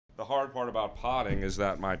The hard part about potting is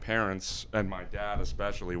that my parents and my dad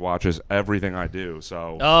especially watches everything I do.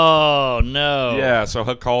 So. Oh no. Yeah, so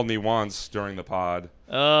he called me once during the pod,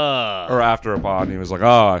 Oh. or after a pod, and he was like,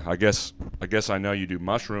 "Oh, I guess I know you do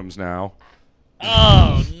mushrooms now."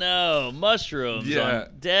 Oh no, mushrooms. Yeah.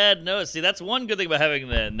 Dad, no. See, that's one good thing about having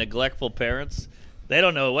the neglectful parents. They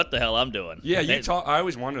don't know what the hell I'm doing. Yeah, you talk. I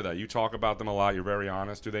always wonder that. You talk about them a lot. You're very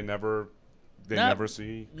honest. Do they never? They never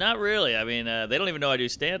see. Not really. I mean, they don't even know I do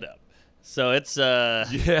stand up. So it's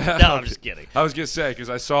Yeah. No, I'm just kidding. I was gonna say because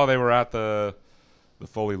I saw they were at the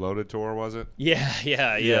Fully Loaded tour. Was it?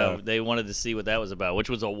 Yeah. They wanted to see what that was about, which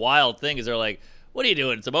was a wild thing. Because they're like, "What are you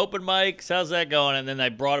doing? Some open mics? How's that going?" And then I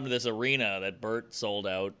brought them to this arena that Bert sold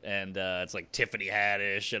out, and it's like Tiffany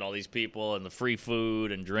Haddish and all these people, and the free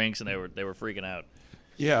food and drinks, and they were freaking out.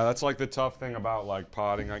 Yeah, that's like the tough thing about like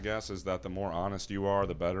potting, I guess, is that the more honest you are,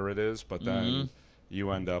 the better it is. But then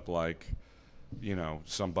you end up like,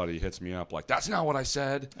 somebody hits me up like, "That's not what I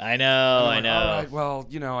said." I know. All right, well,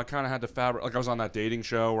 I kind of had to fabric. Like I was on that dating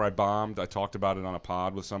show where I bombed. I talked about it on a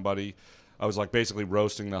pod with somebody. I was like basically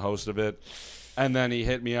roasting the host of it. And then he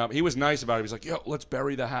hit me up. He was nice about it. He was like, "Yo, let's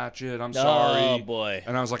bury the hatchet. I'm sorry." Oh, boy.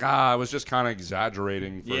 And I was like, I was just kind of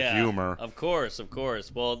exaggerating for humor. Of course.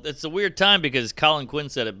 Well, it's a weird time because Colin Quinn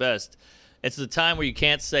said it best. It's the time where you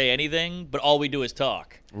can't say anything, but all we do is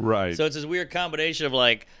talk. Right. So it's this weird combination of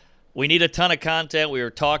like, we need a ton of content. We were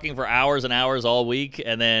talking for hours and hours all week,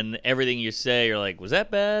 and then everything you say, you're like, was that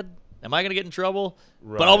bad? Am I going to get in trouble?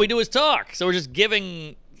 Right. But all we do is talk. So we're just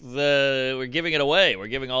giving it away. We're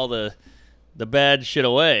giving all the bad shit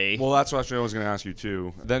away. Well, that's what I was going to ask you,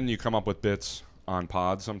 too. Then you come up with bits on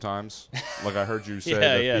pods sometimes. Like I heard you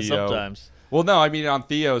say yeah, Theo. sometimes. Well, no, I mean, on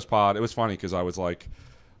Theo's pod, it was funny because I was like,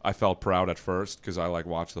 I felt proud at first because I like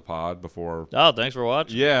watched the pod before. Oh, thanks for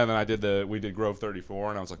watching. Yeah, and then we did Grove 34,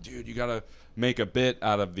 and I was like, dude, you got to make a bit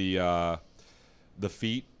out of the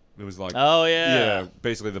feet. It was like, oh, yeah. Yeah,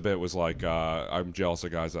 basically the bit was like, I'm jealous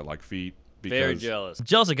of guys that like feet. Very jealous.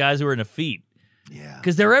 Jealous of guys who are into feet. Yeah.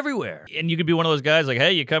 Because they're everywhere. And you could be one of those guys like,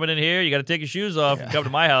 hey, you coming in here? You got to take your shoes off and come to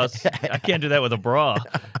my house. I can't do that with a bra.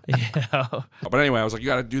 But anyway, I was like, you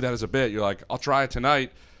got to do that as a bit. You're like, I'll try it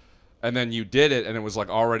tonight. And then you did it, and it was like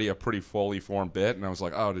already a pretty fully formed bit. And I was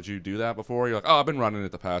like, oh, did you do that before? You're like, oh, I've been running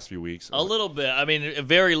it the past few weeks. A little bit. I mean,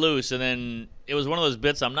 very loose. And then it was one of those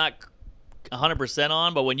bits I'm not 100%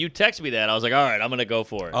 on. But when you text me that, I was like, all right, I'm going to go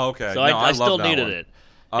for it. Okay. So no, I still needed one. it.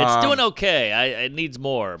 It's doing okay. It needs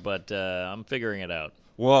more, but I'm figuring it out.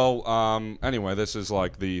 Well, anyway, this is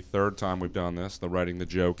like the third time we've done this, the writing the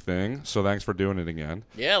joke thing. So thanks for doing it again.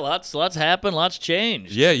 Yeah, lots happened, lots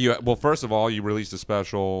changed. Yeah, well, first of all, you released a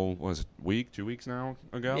special, was it 2 weeks now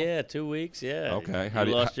ago? Yeah, 2 weeks, yeah. Okay. How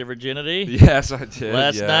you lost your virginity? Yes, I did.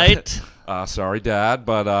 Last night? Sorry, Dad,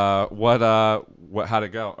 but how'd it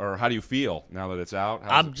go? Or how do you feel now that it's out?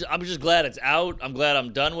 I'm just glad it's out. I'm glad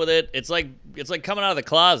I'm done with it. It's like coming out of the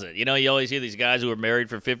closet. You know, you always hear these guys who are married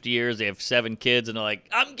for 50 years, they have 7 kids, and they're like,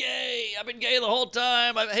 I'm gay. I've been gay the whole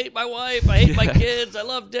time. I hate my wife. I hate my kids. I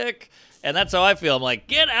love dick. And that's how I feel. I'm like,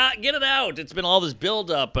 get it out. It's been all this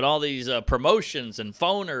buildup and all these promotions and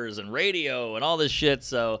phoners and radio and all this shit.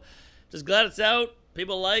 So just glad it's out.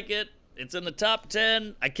 People like it. It's in the top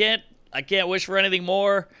 10. I can't wish for anything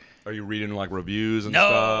more. Are you reading like reviews and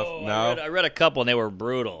stuff? No, I read a couple and they were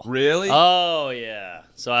brutal. Really? Oh yeah.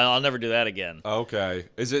 So I'll never do that again. Okay.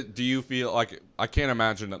 Do you feel like I can't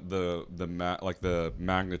imagine the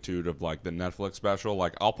magnitude of like the Netflix special?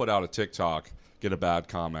 Like I'll put out a TikTok, get a bad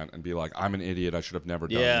comment, and be like, I'm an idiot. I should have never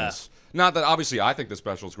done this. Not that obviously I think the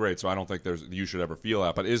special is great, so I don't think you should ever feel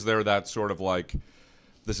that. But is there that sort of like,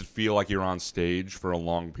 does it feel like you're on stage for a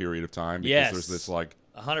long period of time? Because there's this like.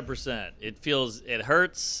 100%. It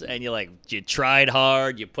hurts, and you tried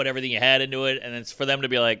hard, you put everything you had into it, and it's for them to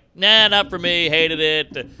be like, nah, not for me, hated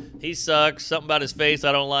it, he sucks, something about his face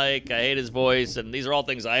I don't like, I hate his voice, and these are all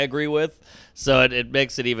things I agree with, so it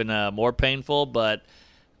makes it even more painful, but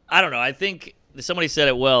I don't know, I think somebody said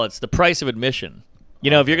it well, it's the price of admission.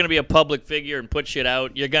 You know, if you're going to be a public figure and put shit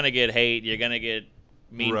out, you're going to get hate, you're going to get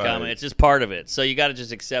mean comments, it's just part of it, so you got to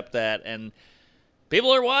just accept that, and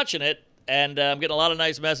people are watching it. And I'm getting a lot of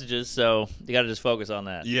nice messages, so you got to just focus on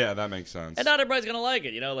that. Yeah, that makes sense. And not everybody's going to like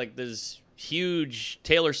it. You know, like this huge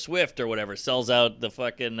Taylor Swift or whatever sells out the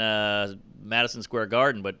fucking Madison Square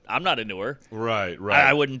Garden, but I'm not into her. Right.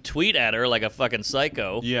 I wouldn't tweet at her like a fucking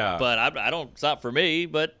psycho. Yeah. But I don't, it's not for me,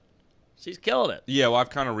 but She's killing it. Yeah, well,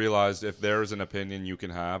 I've kind of realized if there's an opinion you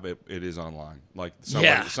can have, it is online. Like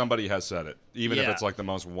somebody has said it, even if it's like the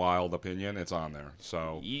most wild opinion, it's on there.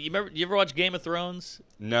 So you ever watch Game of Thrones?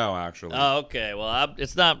 No, actually. Oh, okay. Well,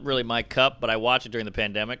 it's not really my cup, but I watched it during the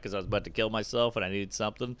pandemic because I was about to kill myself and I needed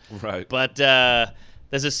something. Right. But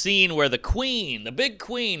there's a scene where the queen, the big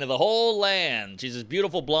queen of the whole land, she's this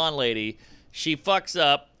beautiful blonde lady, she fucks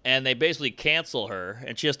up. And they basically cancel her,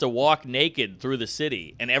 and she has to walk naked through the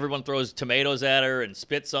city, and everyone throws tomatoes at her and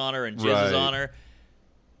spits on her and jizzes on her.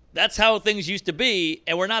 That's how things used to be,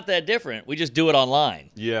 and we're not that different. We just do it online.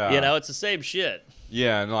 Yeah. You know, it's the same shit.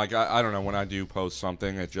 Yeah, and like I don't know, when I do post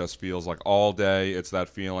something, it just feels like all day it's that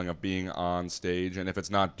feeling of being on stage, and if it's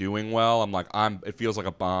not doing well, I'm like it feels like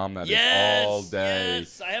a bomb that is all day.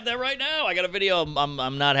 Yes, I have that right now. I got a video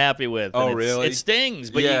I'm not happy with. Oh, really? It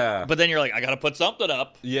stings, but but then you're like, I got to put something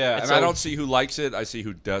up. Yeah, and so, I don't see who likes it. I see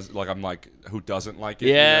who does. Like I'm like, who doesn't like it?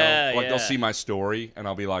 Yeah, you know? Like they'll see my story, and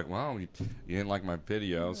I'll be like, well, you didn't like my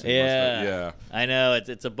video. So yeah. I know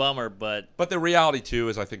it's a bummer, but the reality too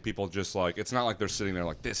is I think people just like, it's not like they're sitting there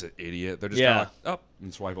like, this idiot. They're just kind of like, up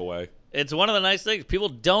and swipe away. It's one of the nice things. People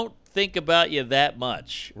don't think about you that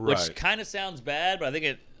much, right. Which kind of sounds bad, but I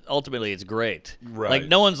think ultimately it's great. Right. Like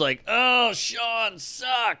no one's like, oh, Sean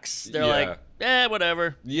sucks. They're like,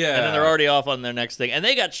 whatever. Yeah. And then they're already off on their next thing. And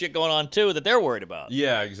they got shit going on too that they're worried about.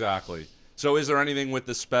 Yeah, exactly. So is there anything with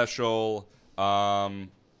the special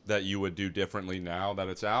that you would do differently now that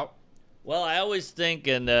it's out? Well, I always think,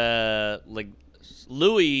 and like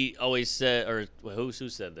Louis always said, or who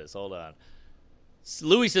said this? Hold on.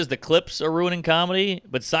 Louis says the clips are ruining comedy,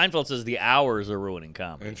 but Seinfeld says the hours are ruining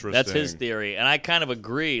comedy. Interesting. That's his theory, and I kind of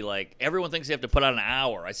agree. Like, everyone thinks you have to put out an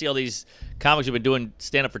hour. I see all these comics who've been doing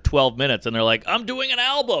stand-up for 12 minutes, and they're like, I'm doing an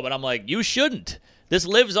album. And I'm like, you shouldn't. This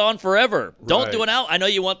lives on forever. Don't do an album. I know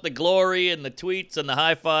you want the glory and the tweets and the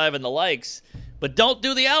high five and the likes, but don't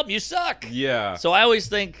do the album. You suck. Yeah. So I always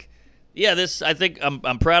think, I think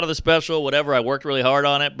I'm proud of the special, whatever. I worked really hard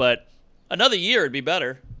on it, but another year would be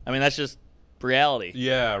better. I mean, that's just reality.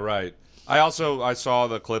 Yeah, right. I saw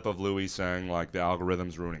the clip of Louis saying like the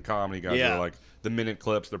algorithm's ruining comedy. Guys are like the minute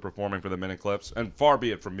clips, they're performing for the minute clips, and far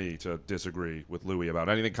be it from me to disagree with Louis about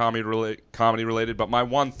anything comedy related. But my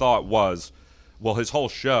one thought was, well, his whole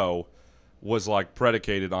show was like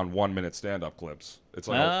predicated on 1 minute stand-up clips. It's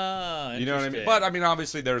like, you know what I mean? But I mean,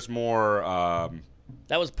 obviously, there's more.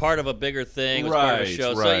 That was part of a bigger thing. It was right, part of a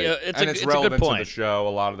show. Right. So it's a relevant good point. to the show a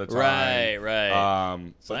lot of the time. Right.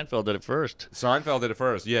 Seinfeld did it first. Seinfeld did it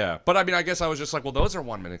first, yeah. But I mean, I guess I was just like, well, those are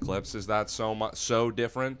 1 minute clips. Is that so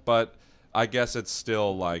different? But I guess it's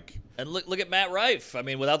still like. And look at Matt Rife. I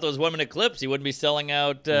mean, without those 1 minute clips, he wouldn't be selling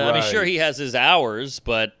out. Right. I mean, sure, he has his hours,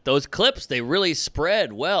 but those clips, they really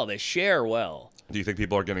spread well. They share well. Do you think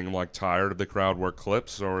people are getting like tired of the crowd work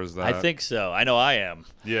clips, or is that? I think so. I know I am.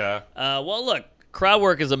 Yeah. Well, look. Crowd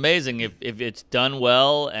work is amazing if it's done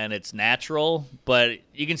well and it's natural, but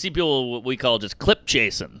you can see people what we call just clip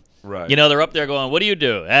chasing. Right. You know, they're up there going, what do you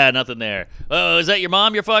do? Nothing there. Oh, is that your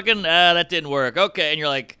mom you're fucking? That didn't work. Okay. And you're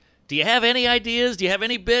like, do you have any ideas? Do you have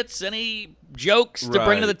any bits, any jokes to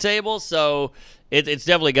bring to the table? So it's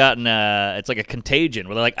definitely gotten, it's like a contagion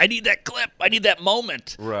where they're like, I need that clip. I need that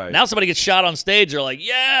moment. Right. Now somebody gets shot on stage. They're like,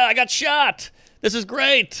 yeah, I got shot. This is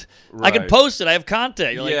great. Right. I can post it. I have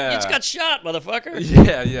content. You're like, yeah. You just got shot, motherfucker.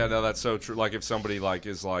 Yeah, no, that's so true. Like if somebody like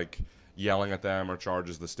is like yelling at them or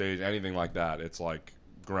charges the stage, anything like that, it's like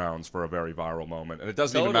grounds for a very viral moment. And it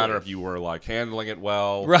doesn't even matter if you were like handling it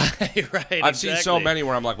well. Right. I've seen so many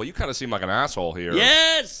where I'm like, well, you kind of seem like an asshole here.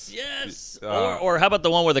 Yes. Or how about the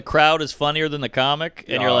one where the crowd is funnier than the comic,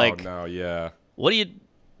 and you're like, no, yeah. What do you?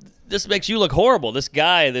 This makes you look horrible. This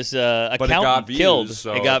guy, this accountant killed.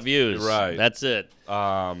 So it got views. Right. That's it.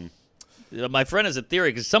 My friend has a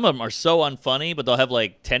theory because some of them are so unfunny, but they'll have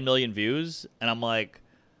like 10 million views, and I'm like,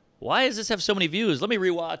 why does this have so many views? Let me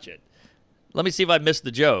rewatch it. Let me see if I missed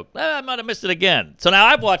the joke. I might have missed it again. So now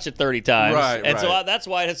I've watched it 30 times. Right. So that's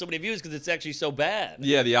why it has so many views, because it's actually so bad.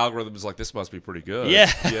 Yeah, the algorithm is like, this must be pretty good. Yeah.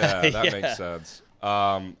 Yeah, that makes sense.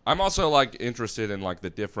 I'm also like interested in like the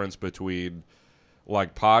difference between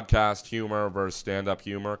like podcast humor versus stand-up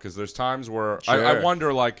humor, because there's times where I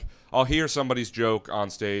wonder, like, I'll hear somebody's joke on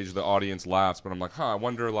stage, the audience laughs, but I'm like, I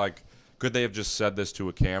wonder, like, could they have just said this to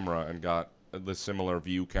a camera and got the similar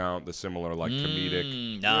view count, the similar like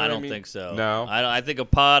comedic? No, I don't think so. No, I think a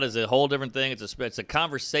pod is a whole different thing. It's a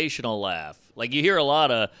conversational laugh. Like you hear a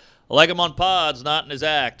lot of, like him on pods, not in his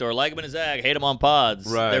act, or like him in his act, hate him on pods.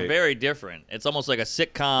 Right. They're very different. It's almost like a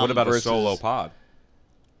sitcom. What about a solo pod?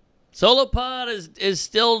 Solo pod is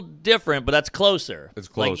still different, but that's closer. It's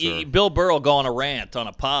closer. Like Bill Burr will go on a rant on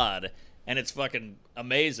a pod, and it's fucking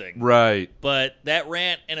amazing. Right. But that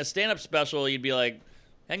rant in a stand-up special, you'd be like,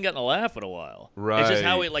 hadn't gotten a laugh in a while. Right. It's just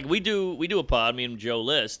how we do a pod, me and Joe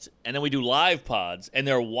List, and then we do live pods, and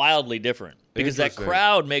they're wildly different because that Interesting.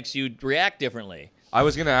 crowd makes you react differently. I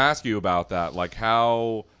was going to ask you about that. Like,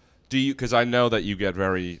 how do you? Because I know that you get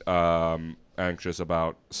very anxious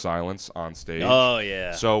about silence on stage. Oh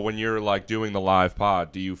yeah. So when you're like doing the live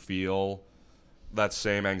pod, do you feel that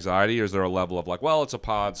same anxiety, or is there a level of like, well, it's a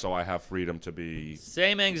pod, so I have freedom to be?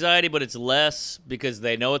 Same anxiety, but it's less because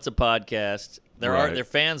they know it's a podcast. They're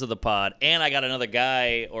fans of the pod, and I got another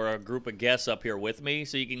guy or a group of guests up here with me,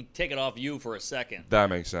 so you can take it off you for a second. That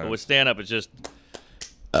makes sense. But with stand-up, it's just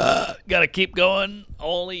gotta keep going.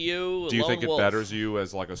 Only you. Do you think wolf. it betters you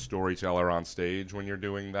as like a storyteller on stage when you're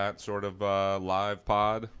doing that sort of live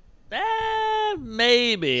pod?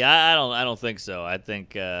 Maybe. I don't think so. I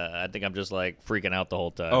think I'm just like freaking out the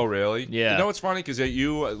whole time. Oh, really? Yeah. You know what's funny? Because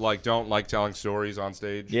you like don't like telling stories on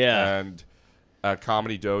stage. Yeah. And at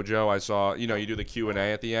Comedy Dojo, I saw you do the Q&A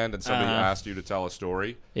at the end, and somebody asked you to tell a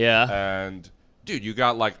story. Yeah. And dude, you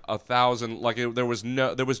got like 1,000. Like there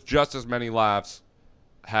was just as many laughs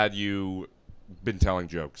had you been telling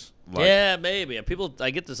jokes. Like, yeah, maybe.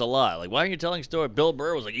 I get this a lot. Like, why aren't you telling stories? Bill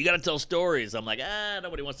Burr was like, you got to tell stories. I'm like,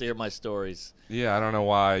 nobody wants to hear my stories. Yeah, I don't know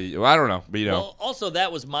why. I don't know, but Well, also,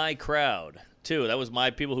 that was my crowd, too. That was my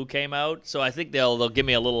people who came out. So I think they'll give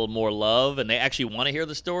me a little more love, and they actually want to hear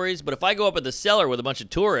the stories. But if I go up at the cellar with a bunch of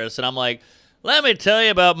tourists, and I'm like, let me tell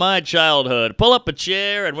you about my childhood. Pull up a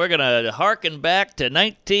chair, and we're going to harken back to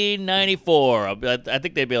 1994. I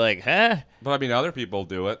think they'd be like, huh? But I mean, other people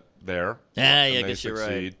do it there. Yeah, and I they guess you're right.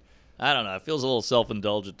 succeed. I don't know. It feels a little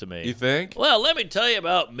self-indulgent to me. You think? Well, let me tell you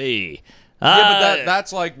about me. Yeah, but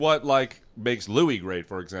that's like what like makes Louis great,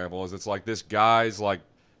 for example, is it's like this guy's like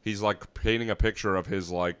he's like painting a picture of his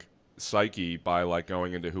like psyche by like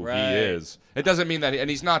going into who he is. It doesn't mean that and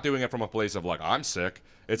he's not doing it from a place of like I'm sick.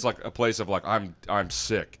 It's like a place of like I'm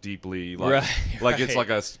sick deeply like it's like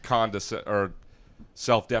a or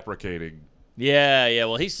self-deprecating. Yeah.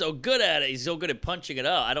 Well, he's so good at it. He's so good at punching it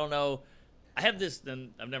up. I don't know. I have this,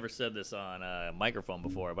 and I've never said this on a microphone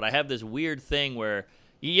before, but I have this weird thing where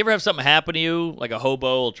you ever have something happen to you, like a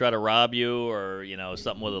hobo will try to rob you or,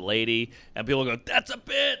 something with a lady, and people go, that's a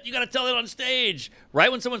bit. You got to tell it on stage.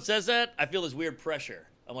 Right when someone says that, I feel this weird pressure.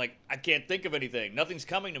 I'm like, I can't think of anything. Nothing's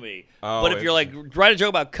coming to me. Oh, but if you're like, write a joke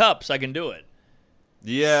about cups, I can do it.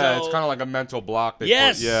 Yeah, So- it's kind of like a mental block.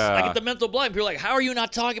 Yes, yeah. I get the mental block. People are like, how are you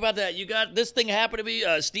not talking about that? You got this thing happened to me.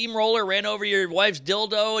 A steamroller ran over your wife's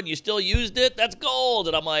dildo and you still used it? That's gold.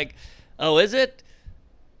 And I'm like, oh, is it?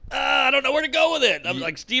 I don't know where to go with it. I'm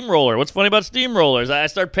like, steamroller. What's funny about steamrollers? I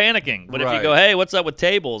start panicking. But if you go, hey, what's up with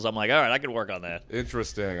tables? I'm like, all right, I can work on that.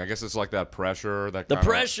 Interesting. I guess it's like that pressure. The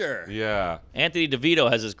pressure. Yeah. Anthony DeVito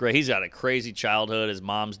has this great, he's got a crazy childhood. His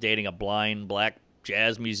mom's dating a blind black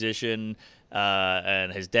jazz musician.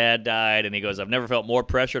 And his dad died, and he goes, I've never felt more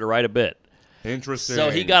pressure to write a bit. Interesting.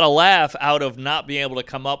 So he got a laugh out of not being able to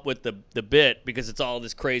come up with the bit because it's all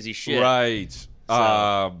this crazy shit. Right.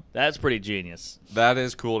 So, that's pretty genius. That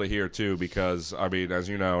is cool to hear, too, because, I mean, as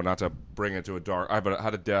you know, not to bring it to a dark... I've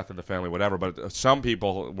had a death in the family, whatever, but some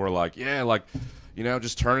people were like, yeah, like...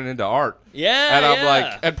 just turn it into art. Yeah, and I'm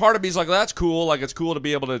like, and part of me's like, that's cool. Like, it's cool to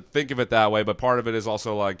be able to think of it that way. But part of it is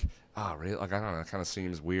also like, oh, really? Like, I don't know. It kind of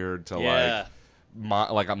seems weird to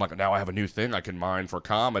like, I'm like, now I have a new thing I can mine for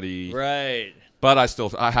comedy. Right. But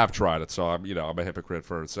I have tried it, so I'm a hypocrite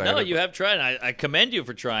for saying it. No, you have tried. I commend you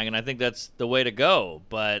for trying, and I think that's the way to go.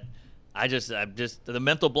 But I'm just the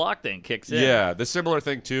mental block thing kicks in. Yeah, the similar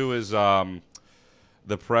thing too is the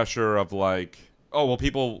pressure of like, oh well,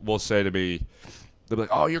 people will say to me, they'll be like,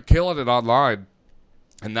 oh, you're killing it online.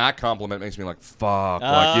 And that compliment makes me like, fuck.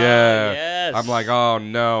 Like, yeah. Yes. I'm like, oh,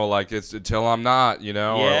 no. Like, it's until I'm not,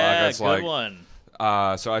 Yeah, or like, it's good like,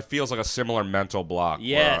 one. So it feels like a similar mental block.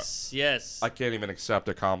 Yes. I can't even accept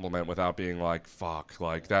a compliment without being like, fuck.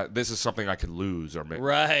 Like, this is something I could lose. Or maybe.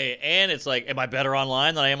 Right. And it's like, am I better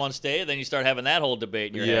online than I am on stage? Then you start having that whole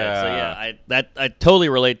debate in your head. So, yeah, I totally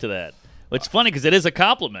relate to that. It's funny because it is a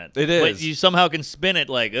compliment. It is. But you somehow can spin it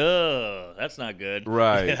like, oh, that's not good.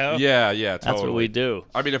 Right. You know? Yeah, totally. That's what we do.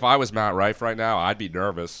 I mean, if I was Matt Rife right now, I'd be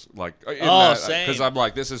nervous. Like, same. Because I'm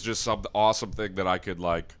like, this is just some awesome thing that I could,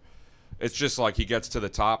 like, it's just like he gets to the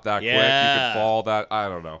top that quick. You could fall that, I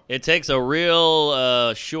don't know. It takes a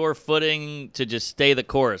real sure footing to just stay the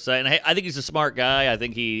course. And I think he's a smart guy. I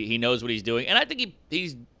think he knows what he's doing. And I think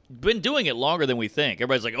he's been doing it longer than we think.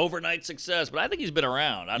 Everybody's like overnight success, but I think he's been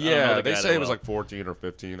around. I don't know the they guy say that it was well. like 14 or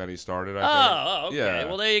 15 that he started. I think. Okay. Yeah.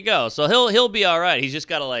 Well, there you go. So he'll be all right. He's just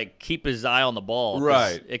got to like keep his eye on the ball. 'Cause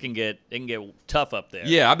Right. It can get tough up there.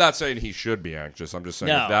 Yeah, I'm not saying he should be anxious. I'm just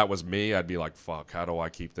saying No. if that was me, I'd be like, "Fuck, how do I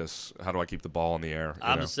keep this? How do I keep the ball in the air?" You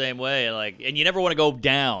I'm know? the same way. And you never want to go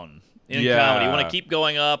down in Yeah. comedy. You want to keep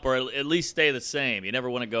going up or at least stay the same. You never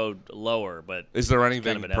want to go lower. But Is there kind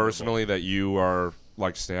anything of inevitable. personally that you are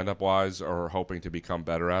like stand-up wise or hoping to become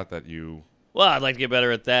better at that you? Well, I'd like to get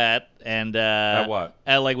better at that. And At what?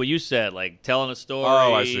 At like what you said, like telling a story.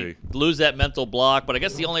 Oh, I see. Lose that mental block. But I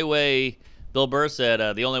guess the only way, Bill Burr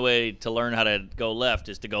said, the only way to learn how to go left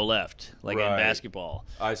is to go left, like in Right. basketball.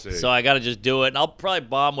 I see. So I got to just do it. And I'll probably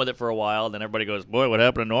bomb with it for a while. And then everybody goes, boy, what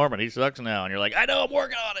happened to Norman? He sucks now. And you're like, I know, I'm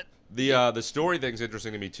working on it. The story thing's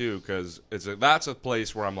interesting to me too because that's a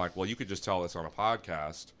place where I'm like, well, you could just tell this on a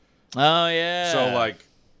podcast. Oh, yeah. So like,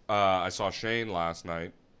 I saw Shane last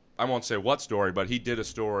night. I won't say what story, but he did a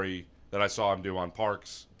story that I saw him do on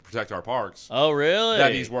Parks, Protect Our Parks. Oh, really?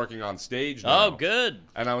 That he's working on stage now. Oh, good.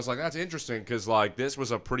 And I was like, that's interesting because like this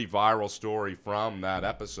was a pretty viral story from that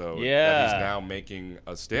episode. Yeah. That he's now making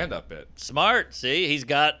a stand-up bit. Smart. See, he's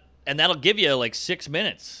got, and that'll give you like 6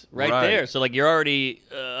 minutes right there. So like you're already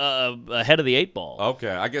ahead of the 8 ball.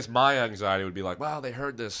 Okay, I guess my anxiety would be like, wow, they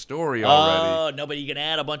heard this story already. Oh, no, but you can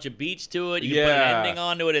add a bunch of beats to it. You can put an ending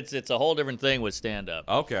onto it. It's a whole different thing with stand-up.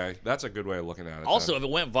 Okay, that's a good way of looking at it. Also, then. if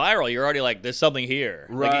it went viral, you're already like, there's something here.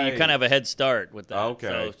 Like, Right. you kind of have a head start with that. Okay.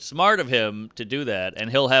 So smart of him to do that,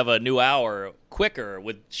 and he'll have a new hour quicker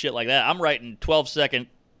with shit like that. I'm writing 12-second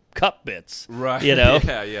cup bits. Right. You know?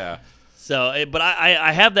 Yeah. So, but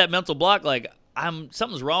I have that mental block. Like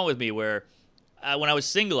something's wrong with me where when I was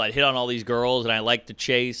single, I'd hit on all these girls and I liked to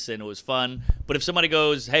chase and it was fun. But if somebody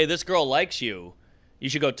goes, "Hey, this girl likes you, you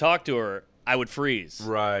should go talk to her," I would freeze.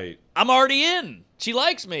 Right. I'm already in. She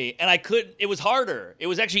likes me, and I couldn't. It was harder. It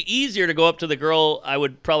was actually easier to go up to the girl I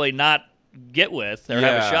would probably not get with or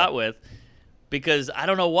have a shot with. Because I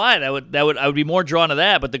don't know why I would be more drawn to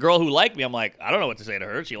that, but the girl who liked me, I'm like, I don't know what to say to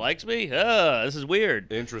her. She likes me. This is weird.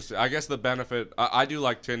 Interesting. I guess the benefit I do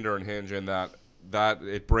like Tinder and Hinge in that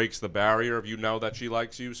it breaks the barrier if you know that she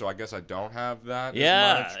likes you. So I guess I don't have that.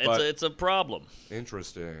 Yeah, as much, but it's a problem.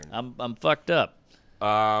 interesting. I'm fucked up.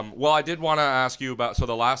 Well, I did want to ask you about. So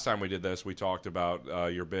the last time we did this, we talked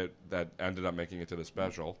about your bit that ended up making it to the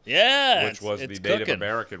special. Yeah, which was the it's Native cooking.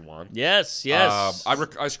 American one. Yes.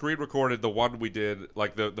 I screen recorded the one we did,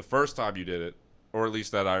 like the first time you did it, or at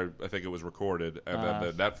least that I think it was recorded, and then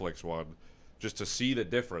the Netflix one, just to see the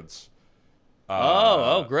difference.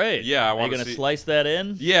 Great. Yeah, I Are you want gonna to slice that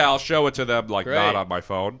in? Yeah, I'll show it to them, like Great. not on my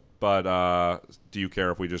phone. But do you care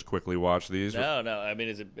if we just quickly watch these? No. I mean,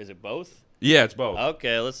 is it both? Yeah, it's both.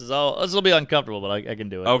 Okay, this will be uncomfortable, but I can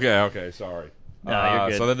do it. Okay, sorry. No, you're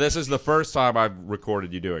good. So then this is the first time I've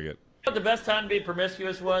recorded you doing it. What the best time to be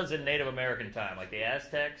promiscuous was in Native American time, like the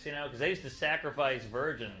Aztecs, because they used to sacrifice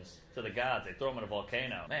virgins to the gods. They throw them in a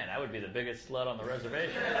volcano. Man, I would be the biggest slut on the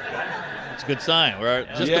reservation. It's a good sign.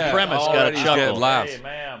 Just the premise got a already he's getting chuckle. laughs. Hey,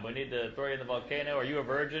 ma'am, we need to throw you in the volcano. Are you a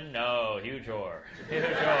virgin? No, huge whore. Huge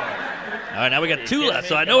whore. All right, now we got 2 left,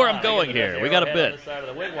 so I know where I'm going here. We got a bit. On the side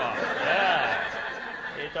of the wigwam. Yeah.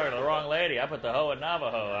 You're talking to the wrong lady. I put the hoe in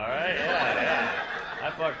Navajo, all right? Yeah. I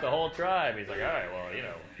fucked the whole tribe. He's like, all right, well,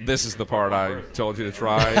 This is the part I told you to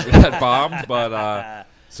try that bombed, but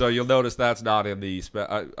so you'll notice that's not in the.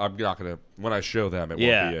 I'm not gonna when I show them. It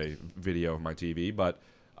won't be a video of my TV, but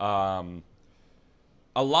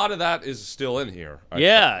a lot of that is still in here.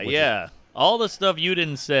 Yeah. All the stuff you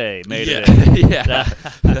didn't say made it. Yeah.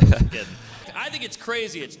 I think it's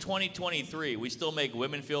crazy. It's 2023. We still make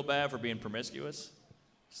women feel bad for being promiscuous.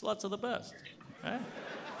 Sluts are the best. Right?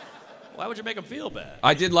 Why would you make them feel bad?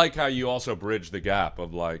 I did like how you also bridged the gap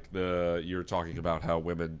of like you're talking about how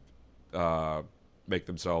women make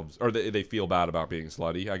themselves or they feel bad about being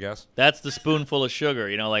slutty, I guess. That's the spoonful of sugar,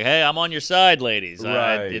 like, hey, I'm on your side, ladies.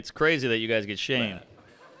 Right. It's crazy that you guys get shamed.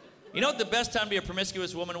 You know what the best time to be a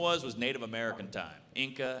promiscuous woman was Native American time.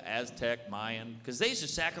 Inca, Aztec, Mayan. Because they used to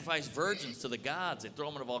sacrifice virgins to the gods. They'd throw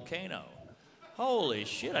them in a volcano. Holy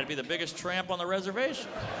shit, I'd be the biggest tramp on the reservation.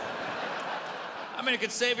 I mean, it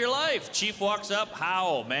could save your life. Chief walks up,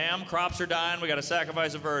 how, ma'am? Crops are dying, we gotta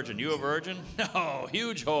sacrifice a virgin. You a virgin? No,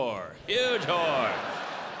 huge whore. Huge whore.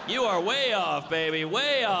 You are way off, baby,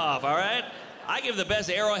 way off, all right? I give the best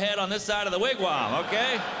arrowhead on this side of the wigwam,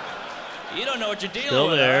 okay? You don't know what you're dealing Still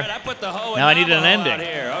with, there. all right? I put the hoe in Now I need an Navajo ending. out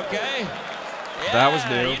here, okay? Yeah, That was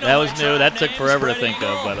new. you know That my was new. tribe That took name, forever to Spreading think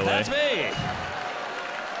of, by the way. That's me.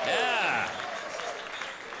 Yeah.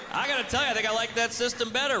 I gotta tell you, I think I like that system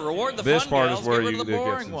better. Reward the This fun part gals, is where get rid you of the it gets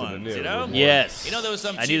boring into the ones, new. you know? Yes. You know, there was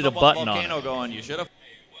some I cheap needed a up on button on volcano it. going, you should have.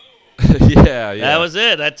 Yeah, yeah. That was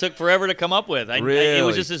it. That took forever to come up with. It Really?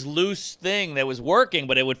 was just this loose thing that was working,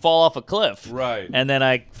 but it would fall off a cliff. Right. And then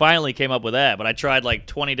I finally came up with that, but I tried like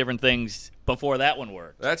 20 different things before that one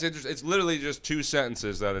worked. That's interesting. It's literally just 2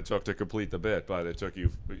 sentences that it took to complete the bit, but it took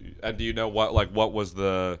you. And do you know what was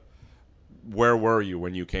the? Where were you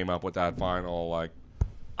when you came up with that final like?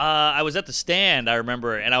 I was at the stand, I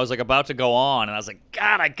remember, and I was like about to go on, and I was like,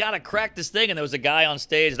 God, I gotta crack this thing. And there was a guy on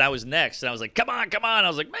stage, and I was next, and I was like, come on, come on. I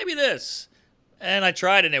was like, maybe this. And I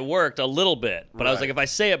tried, and it worked a little bit. But I was Right. like, if I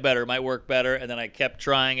say it better, it might work better. And then I kept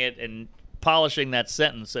trying it and polishing that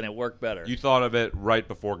sentence, and it worked better. You thought of it right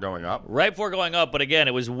before going up. Right before going up, but again,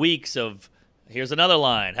 it was weeks of, here's another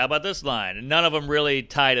line. How about this line? And none of them really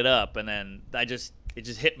tied it up. And then it just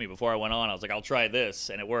hit me before I went on. I was like, I'll try this,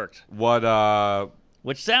 and it worked. What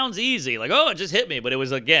Which sounds easy, like, oh, it just hit me, but it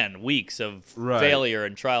was, again, weeks of Right. failure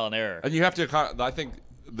and trial and error. And you have to I think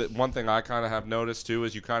that one thing I kind of have noticed too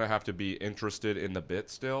is you kind of have to be interested in the bit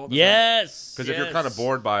still. Yes. Because if you're kind of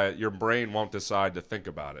bored by it, your brain won't decide to think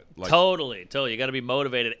about it. Like, Totally. You got to be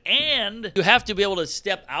motivated. And you have to be able to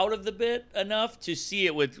step out of the bit enough to see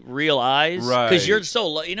it with real eyes. Right. Because you're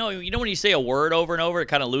so, you know when you say a word over and over, it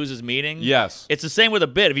kind of loses meaning? Yes. It's the same with a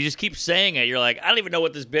bit. If you just keep saying it, you're like, I don't even know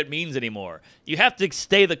what this bit means anymore. You have to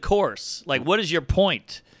stay the course. Like, what is your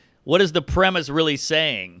point? What is the premise really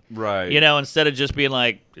saying? Right. You know, instead of just being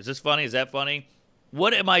like, is this funny? Is that funny?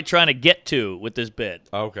 What am I trying to get to with this bit?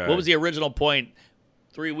 Okay. What was the original point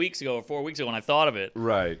 3 weeks ago or 4 weeks ago when I thought of it?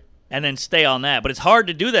 Right. And then stay on that. But it's hard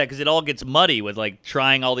to do that because it all gets muddy with like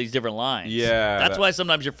trying all these different lines. Yeah, That's that- why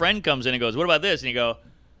sometimes your friend comes in and goes, what about this? And you go,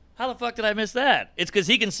 how the fuck did I miss that? It's because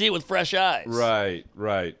he can see it with fresh eyes. Right,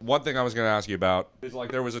 right. One thing I was going to ask you about is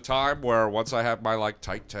like there was a time where once I have my like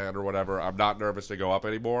tight 10 or whatever, I'm not nervous to go up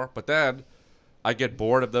anymore. But then I get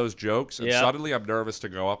bored of those jokes and Yeah. suddenly I'm nervous to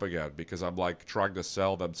go up again because I'm like trying to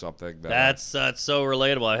sell them something. That's so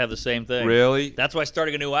relatable. I have the same thing. Really? That's why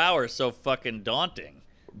starting a new hour is so fucking daunting.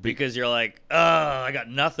 Because you're like, oh, I got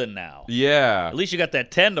nothing now. Yeah. At least you got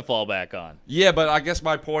that 10 to fall back on. Yeah, but I guess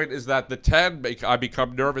my point is that the 10, I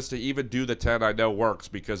become nervous to even do the 10 I know works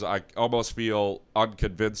because I almost feel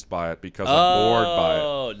unconvinced by it because I'm bored by it.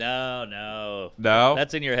 Oh, no. No?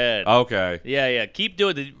 That's in your head. Okay. Yeah. Keep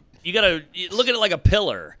doing it. You got to look at it like a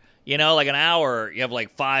pillar. You know, like an hour, you have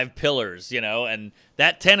like 5 pillars, you know, and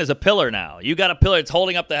that 10 is a pillar now. You got a pillar, it's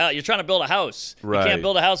holding up the house. You're trying to build a house. Right. You can't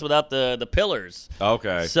build a house without the pillars.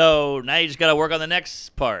 Okay. So now you just got to work on the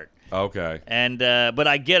next part. Okay. And but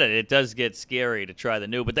I get it. It does get scary to try the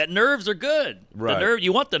new, but that nerves are good. Right.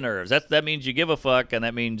 You want the nerves. That means you give a fuck, and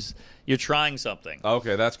that means you're trying something.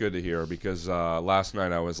 Okay, that's good to hear because last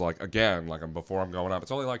night I was like, again, like before I'm going up,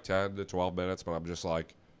 it's only like 10 to 12 minutes, but I'm just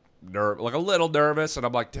like, like a little nervous, and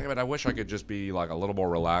I'm like, damn it, I wish I could just be like a little more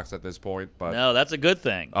relaxed at this point. But No, that's a good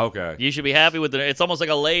thing. okay. You should be happy with it. It's almost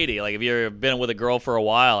like a lady. Like if you've been with a girl for a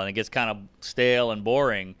while and it gets kind of stale and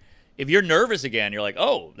boring, if you're nervous again, you're like,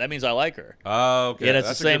 oh, that means I like her. Okay. Yeah, that's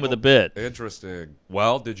the a same good with the one. bit. Interesting.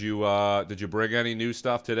 Well, did you bring any new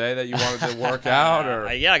stuff today that you wanted to work out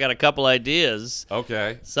or? Yeah, I got a couple ideas.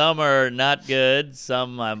 Okay. Some are not good.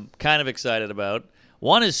 Some I'm kind of excited about.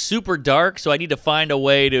 One is super dark, so I need to find a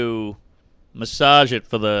way to massage it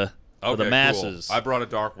for the masses. Cool. I brought a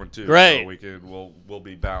dark one too. Great. So we'll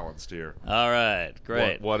be balanced here. All right,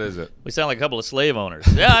 great. What is it? We sound like a couple of slave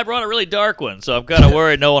owners. Yeah, I brought a really dark one, so I'm kind of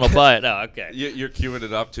worried no one will buy it. No, okay. You're queuing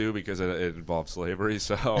it up too because it involves slavery.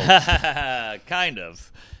 So Kind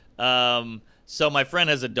of. So my friend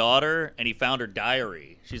has a daughter, and he found her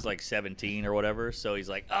diary. She's like 17 or whatever. So he's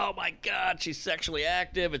like, "Oh my God, she's sexually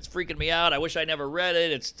active. It's freaking me out. I wish I never read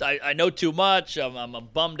it. I know too much. I'm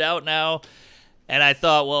bummed out now." And I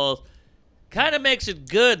thought, well, kind of makes it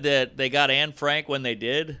good that they got Anne Frank when they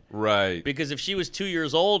did, right. because if she was 2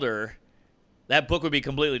 years older, that book would be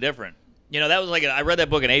completely different. You know, that was like I read that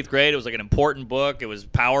book in 8th grade. It was like an important book. It was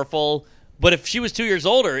powerful. But if she was 2 years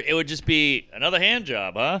older, it would just be another hand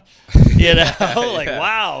job, huh? You know, like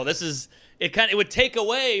wow, this is it. It would take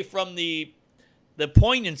away from the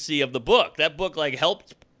poignancy of the book. That book like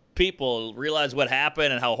helped people realize what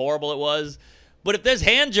happened and how horrible it was. But if there's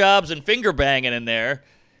hand jobs and finger banging in there,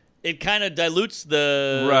 it kind of dilutes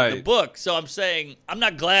the book. So I'm saying I'm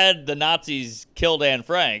not glad the Nazis killed Anne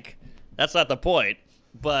Frank. That's not the point.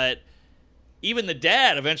 But even the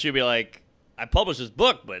dad eventually will be like, I published this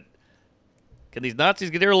book, but can these Nazis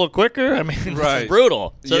get here a little quicker? I mean, this is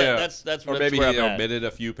brutal. So yeah. that's or maybe where he I'm at. omitted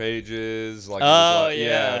a few pages. Like,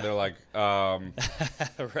 yeah. They're like,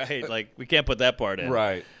 right. Like we can't put that part in.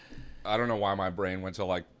 right. I don't know why my brain went to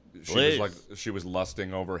like she was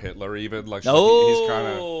lusting over Hitler even. Like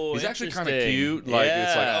he's actually kind of cute. Like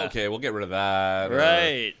it's like, okay, we'll get rid of that.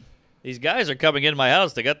 Right. These guys are coming into my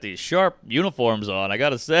house. They got these sharp uniforms on, I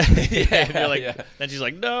gotta say. Then she's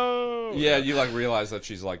like, no. Yeah, you like realize that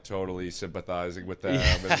she's like totally sympathizing with them.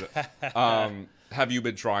 And, have you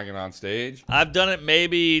been trying it on stage? I've done it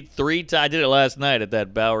maybe 3 times. I did it last night at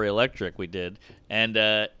that Bowery Electric we did. And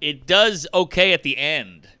it does okay at the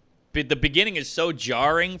end. But the beginning is so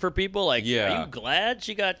jarring for people. Like, are you glad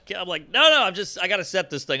she got killed? I'm like, no, I got to set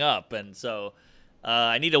this thing up. And so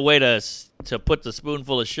I need a way to put the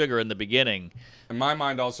spoonful of sugar in the beginning. And my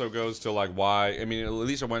mind also goes to, like, why. I mean, at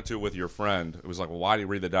least I went to it with your friend. It was like, well, why do you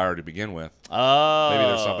read the diary to begin with? Oh. Maybe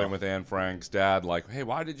there's something with Anne Frank's dad, like, hey,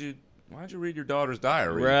 why did you read your daughter's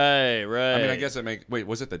diary? Right. I mean, I guess it makes... Wait,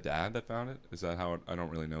 was it the dad that found it? Is that how... I don't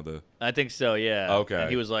really know the... I think so, yeah. Okay. And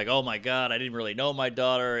he was like, oh, my God, I didn't really know my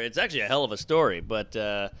daughter. It's actually a hell of a story, but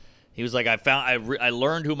he was like, I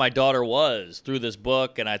learned who my daughter was through this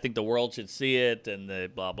book, and I think the world should see it, and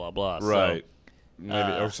the blah, blah, blah. Right. So,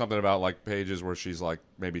 maybe or something about, like, pages where she's, like,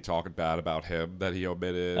 maybe talking bad about him that he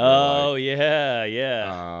omitted. Oh, like,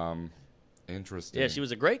 yeah. Interesting. Yeah, she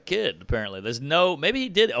was a great kid, apparently. There's no... Maybe he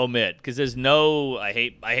did omit, because there's no, I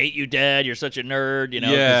hate you, Dad, you're such a nerd, you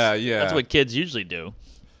know? Yeah. That's what kids usually do.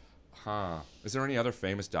 Huh. Is there any other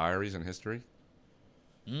famous diaries in history?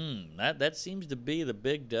 That seems to be the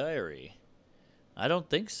big diary. I don't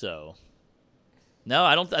think so. No,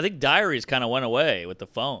 I think diaries kind of went away with the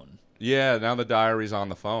phone. Yeah, now the diary's on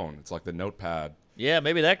the phone. It's like the notepad. Yeah,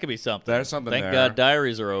 maybe that could be something. There's something Thank there. God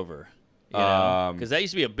diaries are over. Because that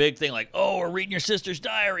used to be a big thing, like, oh, we're reading your sister's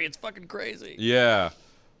diary. It's fucking crazy. Yeah.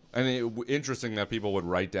 And interesting that people would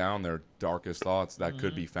write down their darkest thoughts that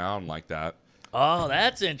could be found like that. Oh,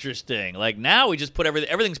 that's interesting. Like, now we just put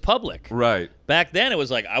everything's public. Right. Back then, it was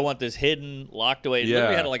like, I want this hidden, locked away. It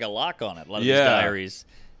literally had like a lock on it, a lot of these diaries.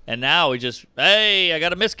 And now we just, hey, I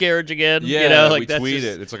got a miscarriage again. Yeah, you know, like we tweet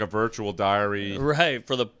it. It's like a virtual diary. Right,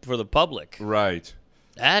 for the public. Right.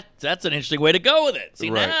 That's an interesting way to go with it. See,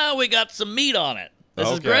 now we got some meat on it. This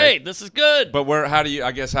is great. This is good. But how do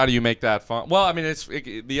you make that fun? Well, I mean,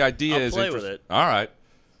 the idea is play with it. All right.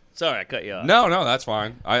 Sorry, I cut you off. No, that's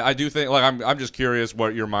fine. I do think, like, I'm just curious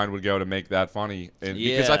what your mind would go to make that funny.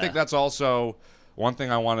 Because I think that's also one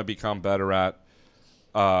thing I want to become better at,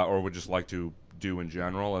 or would just like to do in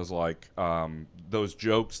general, is like those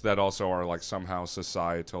jokes that also are like somehow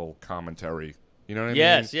societal commentary. You know what I mean?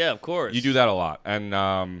 Yes, yeah, of course. You do that a lot. And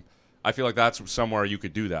I feel like that's somewhere you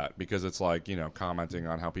could do that, because it's like, you know, commenting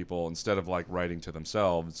on how people, instead of like writing to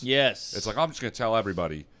themselves. Yes. It's like, I'm just going to tell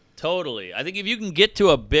everybody. Totally. I think if you can get to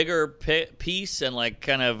a bigger piece and like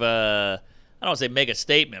kind of, I don't want to say make a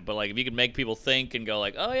statement, but like if you can make people think and go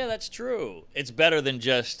like, oh yeah, that's true. It's better than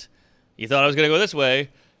just, you thought I was going to go this way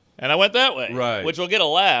and I went that way. Right. Which will get a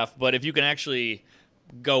laugh, but if you can actually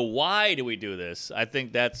go, why do we do this? I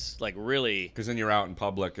think that's like really... Because then you're out in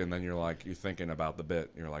public and then you're thinking about the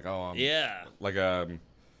bit. You're like, oh, yeah. Like,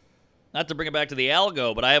 not to bring it back to the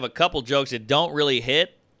algo, but I have a couple jokes that don't really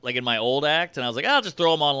hit, like in my old act, and I was like, I'll just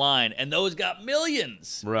throw them online, and those got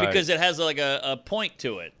millions. Right. Because it has like a point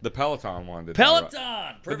to it. The Peloton one did Peloton! that,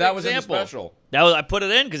 right? Perfect But that was example. in the special. I put it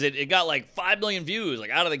in because it got like 5 million views, like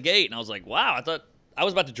out of the gate, and I was like, wow, I thought I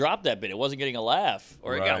was about to drop that bit. It wasn't getting a laugh,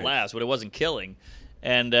 or it got laughs, but it wasn't killing.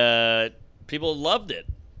 And people loved it.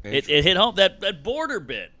 It hit home. That border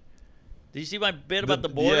bit. Did you see my bit about the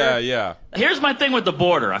border? Yeah. Here's my thing with the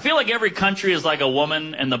border. I feel like every country is like a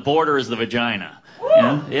woman, and the border is the vagina.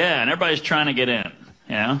 Yeah, and everybody's trying to get in.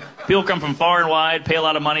 Yeah, people come from far and wide, pay a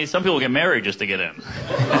lot of money. Some people get married just to get in.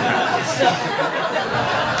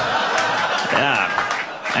 Yeah.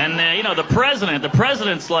 And, you know, the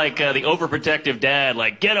president's like the overprotective dad,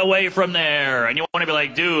 like, get away from there. And you want to be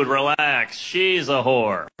like, dude, relax. She's a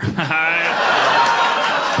whore. People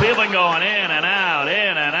been going in and out,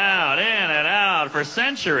 in and out, in and out for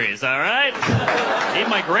centuries, all right? Even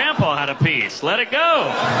my grandpa had a piece. Let it go.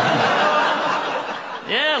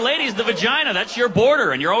 Yeah, ladies, the vagina, that's your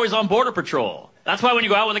border, and you're always on border patrol. That's why when you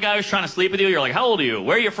go out with a guy who's trying to sleep with you, you're like, how old are you?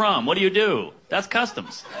 Where are you from? What do you do? That's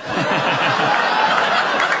customs. Right?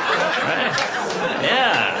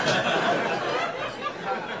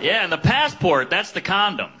 Yeah, and the passport, that's the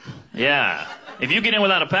condom. Yeah. If you get in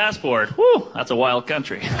without a passport, whew, that's a wild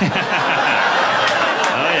country. Oh,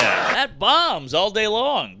 yeah. That bombs all day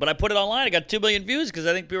long. But I put it online. I got 2 million views because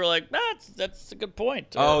I think people were like, that's a good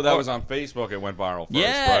point. Oh, that was on Facebook. It went viral first,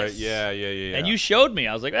 Yes. right? Yeah. And you showed me.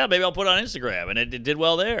 I was like, maybe I'll put it on Instagram. And it did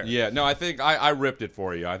well there. Yeah, no, I think I ripped it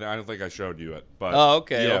for you. I don't think I showed you it. But Oh,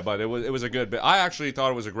 okay. Yeah, but it was a good bit. I actually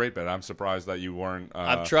thought it was a great bit. I'm surprised that you weren't.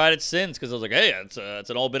 I've tried it since because I was like, hey, it's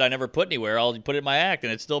an old bit I never put anywhere. I'll put it in my act,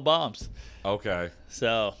 and it still bombs. Okay.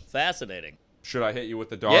 So, fascinating. Should I hit you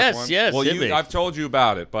with the dark Yes, one? yes, Well, hit me. I've told you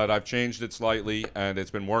about it, but I've changed it slightly, and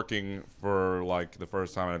it's been working for like the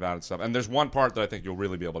first time I've added stuff. And there's one part that I think you'll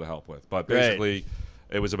really be able to help with. But basically,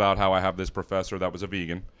 it was about how I have this professor that was a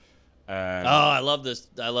vegan. And I love this.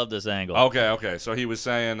 I love this angle. Okay. So he was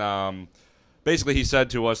saying, basically, he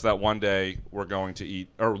said to us that one day we're going to eat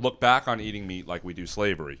or look back on eating meat like we do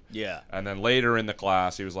slavery. Yeah. And then later in the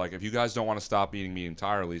class, he was like, if you guys don't want to stop eating meat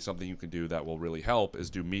entirely, something you can do that will really help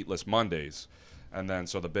is do meatless Mondays. And then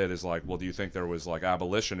so the bit is like, well, do you think there was like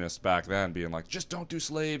abolitionists back then being like, just don't do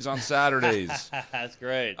slaves on Saturdays? That's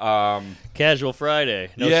great. Casual Friday.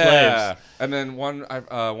 No yeah. slaves. And then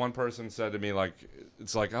one person said to me like,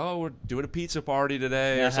 it's like, oh, we're doing a pizza party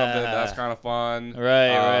today or something. That's kind of fun.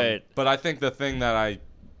 Right. But I think the thing that I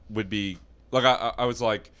would be like, I was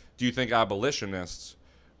like, do you think abolitionists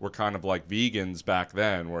were kind of like vegans back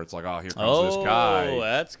then, where it's like, oh, here comes this guy. Oh,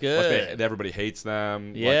 that's good. Like everybody hates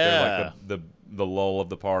them. Yeah. Like they're like the lull of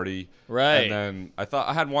the party. Right. And then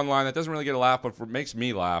I had one line that doesn't really get a laugh, but makes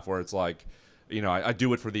me laugh, where it's like, I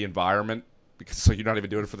do it for the environment. Because so you're not even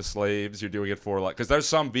doing it for the slaves, you're doing it for like, because there's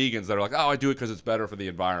some vegans that are like, oh, I do it because it's better for the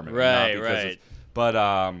environment. Right. But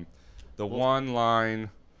one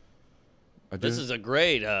line. This is a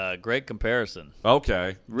great comparison.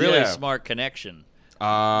 Okay. Really smart connection.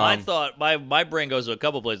 My brain goes to a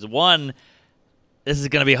couple places. One, this is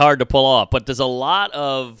going to be hard to pull off, but there's a lot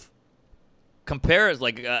of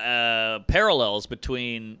parallels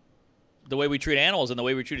between the way we treat animals and the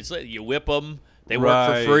way we treat slaves. You whip them. They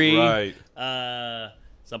work for free. Right.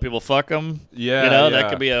 Some people fuck them. Yeah, that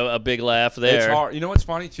could be a big laugh there. It's hard. You know what's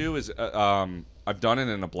funny too is I've done it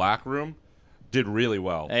in a black room, did really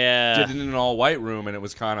well. Yeah. Did it in an all white room, and it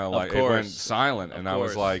was kind of like it went silent, and I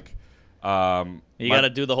was like, you got to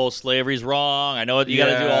do the whole slavery's wrong. I know you got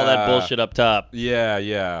to do all that bullshit up top.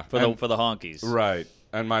 Yeah. For the honkies. Right.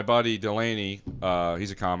 And my buddy Delaney,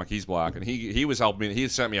 he's a comic. He's black, and he was helping me. He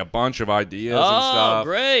sent me a bunch of ideas and stuff. Oh,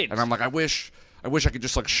 great! And I'm like, I wish I could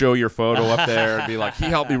just like show your photo up there and be like, he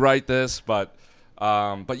helped me write this. But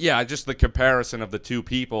yeah, just the comparison of the two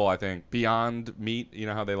people. I think Beyond Meat. You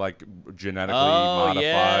know how they like genetically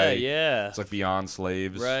modify. Yeah. It's like Beyond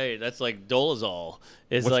Slaves. Right. That's like Dolezal.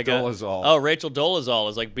 It's What's like Dolezal? Rachel Dolezal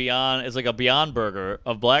is like Beyond. It's like a Beyond Burger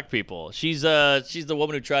of black people. She's the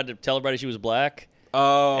woman who tried to tell everybody she was black.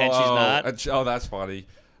 Oh, and she's not. Oh, that's funny.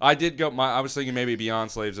 I did go. I was thinking maybe Beyond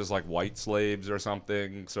Slaves is like white slaves or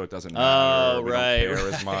something, so it doesn't matter. Oh, we right. don't care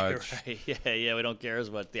as much. Right. Yeah, we don't care as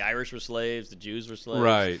much. The Irish were slaves. The Jews were slaves.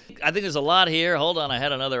 Right. I think there's a lot here. Hold on, I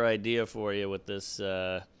had another idea for you with this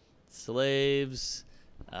slaves,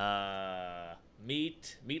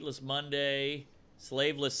 meatless Monday,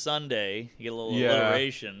 slaveless Sunday. You get a little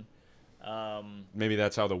alliteration. Maybe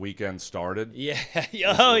that's how the weekend started. Yeah.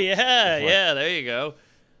 Oh, yeah. Yeah. There you go.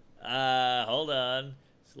 Hold on.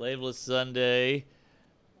 Slaveless Sunday.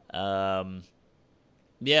 Yeah,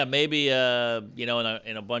 maybe in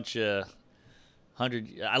a bunch of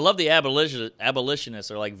hundred. I love the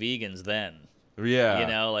abolitionists are like vegans then.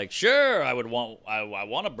 Yeah. Like sure, I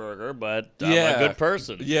want a burger, but I'm a good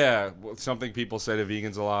person. Yeah. Something people say to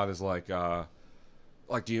vegans a lot is like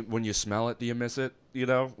when you smell it, do you miss it?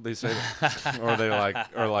 They say, or they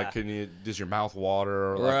like, does your mouth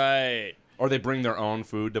water? Or like, right. Or they bring their own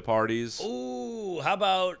food to parties. Ooh, how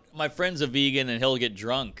about my friend's a vegan and he'll get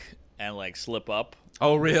drunk and like slip up?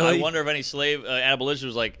 Oh, really? I wonder if any slave abolitionist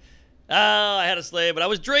was like, I had a slave, but I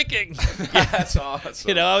was drinking. That's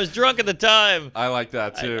awesome. I was drunk at the time. I like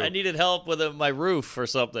that too. I needed help with my roof or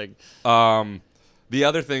something. The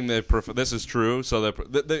other thing this is true. So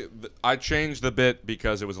I changed the bit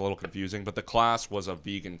because it was a little confusing, but the class was a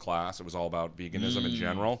vegan class. It was all about veganism in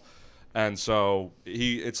general. And so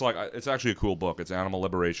it's actually a cool book. It's Animal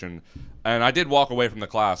Liberation. And I did walk away from the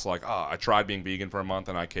class like, I tried being vegan for a month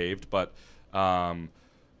and I caved. But I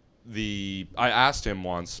asked him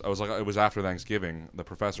once, I was like, it was after Thanksgiving, the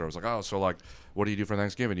professor, I was like, so like, what do you do for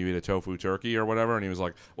Thanksgiving? Do you eat a tofu turkey or whatever? And he was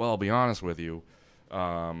like, well, I'll be honest with you.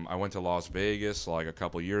 I went to Las Vegas like a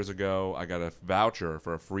couple years ago. I got a voucher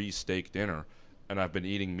for a free steak dinner. And I've been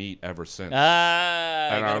eating meat ever since.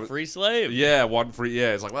 I got a free slave. Yeah, one free.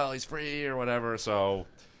 Yeah, it's like, well, he's free or whatever. So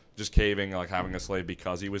just caving, like having a slave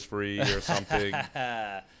because he was free or something.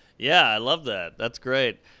 Yeah, I love that. That's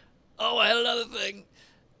great. Oh, I had another thing.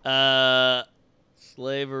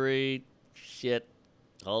 Slavery. Shit.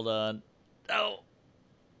 Hold on. No.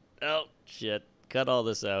 Shit. Cut all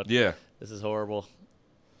this out. Yeah. This is horrible.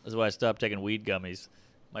 This is why I stopped taking weed gummies.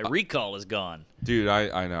 My recall is gone. Dude,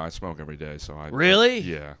 I know. I smoke every day, so I... Really?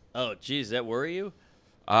 Yeah. Oh, geez. Does that worry you?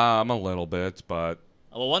 I'm a little bit, but...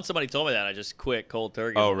 Well, once somebody told me that, I just quit cold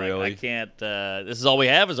turkey. Oh, I'm like, really? I can't. This is all we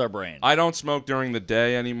have is our brain. I don't smoke during the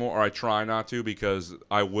day anymore, or I try not to, because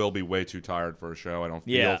I will be way too tired for a show. I don't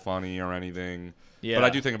feel funny or anything. Yeah. But I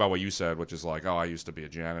do think about what you said, which is like, oh, I used to be a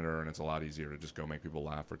janitor, and it's a lot easier to just go make people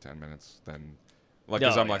laugh for 10 minutes than... Like,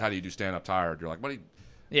 because I'm like, how do you do stand-up tired? You're like, what do you...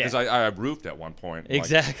 Yeah. Because I roofed at one point.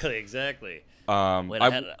 Exactly. Wait,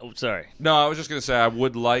 Sorry. No, I was just going to say I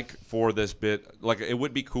would like for this bit, like, it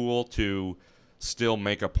would be cool to still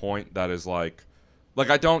make a point that is like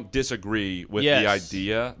I don't disagree with the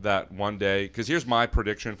idea that one day, because here's my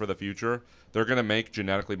prediction for the future. They're going to make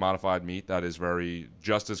genetically modified meat that is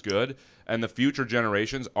just as good, and the future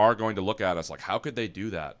generations are going to look at us like, how could they do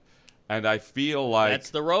that? And I feel like... That's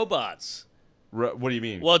the robots. What do you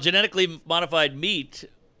mean? Well, genetically modified meat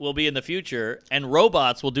will be in the future, and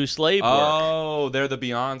robots will do slave work. Oh, they're the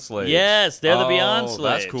Beyond slaves. Yes, they're the Beyond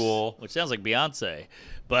slaves. That's cool. Which sounds like Beyonce,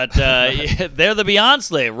 but they're the Beyond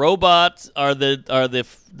slave. Robots are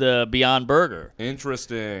the Beyond Burger.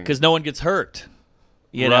 Interesting. Because no one gets hurt,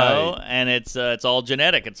 you know, and it's all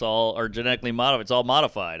genetic. It's all genetically modified. It's all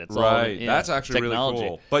modified. It's right. all That's actually technology. really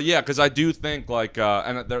cool. But yeah, because I do think like,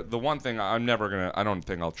 and the one thing I don't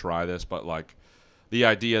think I'll try this, but like, the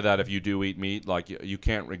idea that if you do eat meat, like you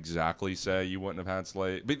can't exactly say you wouldn't have had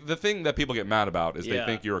slaves. But the thing that people get mad about is they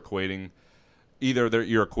think you're equating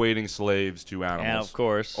you're equating slaves to animals, and of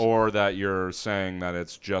course, or that you're saying that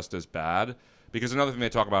it's just as bad. Because another thing they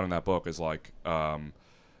talk about in that book is like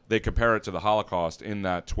they compare it to the Holocaust in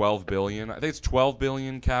that 12 billion. I think it's 12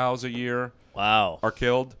 billion cows a year. Wow. Are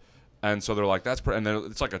killed, and so they're like and then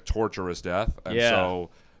it's like a torturous death, and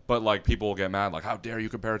so. But, like, people will get mad, like, how dare you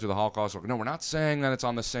compare it to the Holocaust? Like, no, we're not saying that it's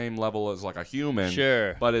on the same level as, like, a human.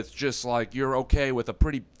 Sure. But it's just, like, you're okay with a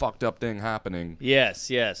pretty fucked up thing happening. Yes.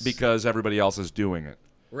 Because everybody else is doing it.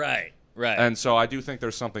 Right. And so I do think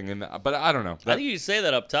there's something in that. But I don't know. I think you say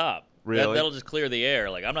that up top. Really? That'll just clear the air.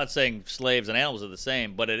 Like, I'm not saying slaves and animals are the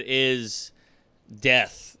same, but it is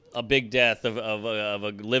death, a big death of a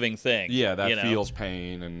living thing. Yeah, that feels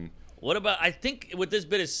pain and... What about, I think with this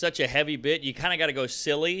bit is such a heavy bit, you kind of got to go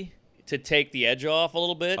silly to take the edge off a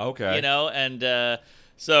little bit. Okay. You know, and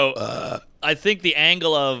so I think the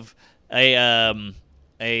angle of a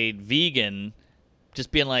vegan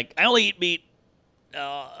just being like, I only eat meat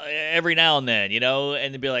every now and then, you know,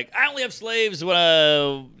 and they'd be like, I only have slaves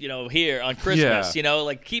when, here on Christmas, you know,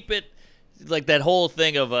 like keep it like that whole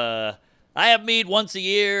thing of, I have meat once a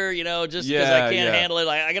year, you know, just because I can't handle it.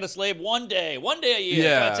 Like, I got a slave one day a year.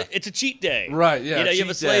 Yeah. It's a cheat day. Right, yeah. You know, you have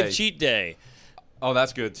a slave cheat day. Oh,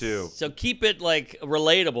 that's good, too. So keep it, like,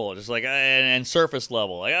 relatable, just like, and surface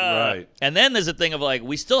level. Like, right. And then there's a thing of, like,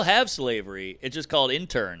 we still have slavery. It's just called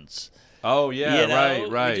interns. Oh, yeah, you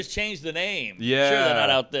know? right. We just changed the name. Yeah. Sure, they're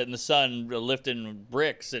not out there in the sun lifting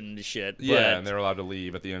bricks and shit. Yeah, and they're allowed to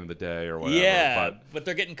leave at the end of the day or whatever. Yeah, but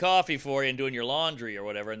they're getting coffee for you and doing your laundry or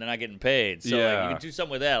whatever, and they're not getting paid. So like, you can do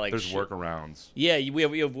something with that. Like there's workarounds. Yeah, we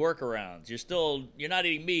have workarounds. You're not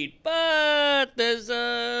eating meat, but there's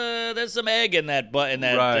some egg in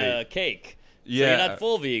that cake. Yeah, so you're not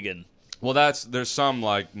full vegan. Well, there's some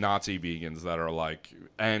like Nazi vegans that are like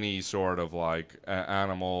any sort of like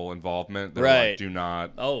animal involvement. They're like, do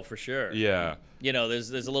not. Oh, for sure. Yeah. You know,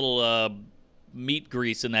 there's a little meat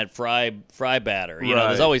grease in that fry batter. You know,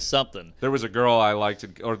 there's always something. There was a girl I liked,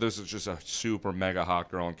 or this was just a super mega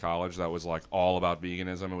hot girl in college that was like all about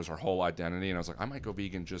veganism. It was her whole identity, and I was like, I might go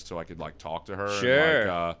vegan just so I could like talk to her. Sure.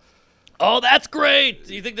 And, like, oh, that's great.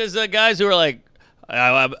 Do you think there's guys who are like,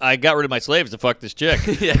 I got rid of my slaves to fuck this chick?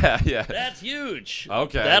 Yeah. That's huge.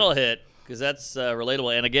 Okay. That'll hit, because that's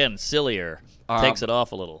relatable. And again, sillier. Takes it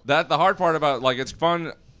off a little. The hard part about, like, it's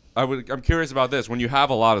fun. I'm curious about this. When you have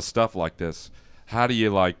a lot of stuff like this, how do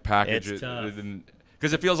you, like, package it?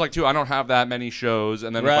 Because it feels like, too, I don't have that many shows.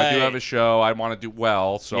 And then if I do have a show, I want to do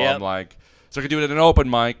well. So I'm like... So I could do it at an open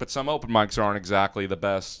mic, but some open mics aren't exactly the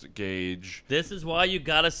best gauge. This is why you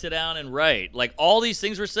got to sit down and write. Like, all these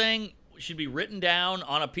things we're saying should be written down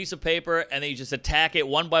on a piece of paper, and then you just attack it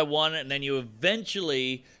one by one, and then you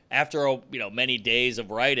eventually, after many days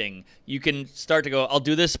of writing, you can start to go, I'll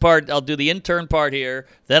do this part, I'll do the intern part here,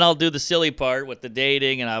 then I'll do the silly part with the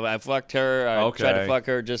dating, and I fucked her, I tried to fuck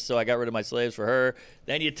her just so I got rid of my slaves for her.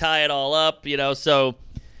 Then you tie it all up, so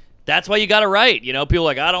That's why you got to write. You know, people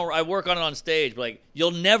are like, I work on it on stage. But like,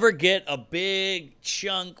 you'll never get a big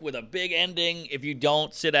chunk with a big ending if you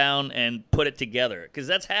don't sit down and put it together. Because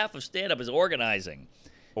that's half of stand-up is organizing.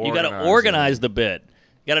 You got to organize the bit.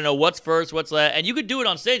 You got to know what's first, what's last. And you could do it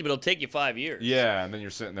on stage, but it'll take you 5 years. Yeah, and then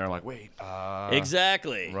you're sitting there like, wait.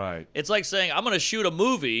 Exactly. Right. It's like saying, I'm going to shoot a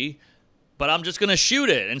movie, but I'm just going to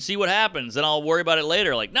shoot it and see what happens, and I'll worry about it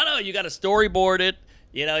later. Like, no, you got to storyboard it.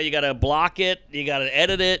 You know, you got to block it. You got to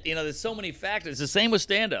edit it. You know, there's so many factors. It's the same with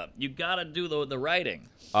stand-up. You got to do the writing.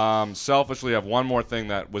 Selfishly, I have one more thing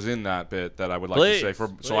that was in that bit that I would like to say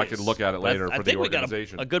so I could look at it later for the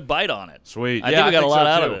organization. We got a good bite on it. Sweet. I think we got a lot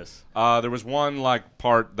out of this. There was one like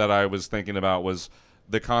part that I was thinking about was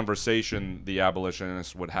the conversation the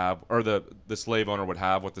abolitionists would have, or the slave owner would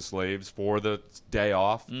have with the slaves for the day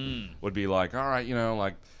off. Would be like, all right, you know,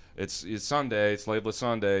 like it's Sunday, slaveless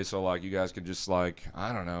Sunday, so like you guys could just like,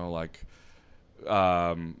 I don't know, like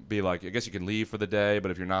be like, I guess you can leave for the day, but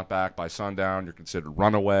if you're not back by sundown, you're considered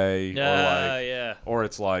runaway. Or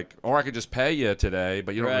it's like, or I could just pay you today,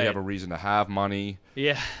 but you don't really have a reason to have money.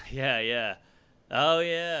 Yeah. Oh,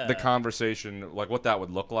 yeah. The conversation, like what that would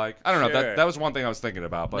look like. I don't know. That was one thing I was thinking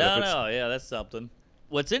about. But that's something.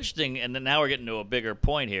 What's interesting, and then now we're getting to a bigger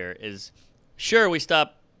point here, is sure, we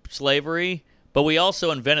stopped slavery, but we also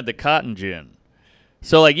invented the cotton gin.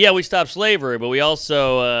 So, like, yeah, we stopped slavery, but we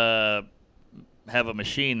also have a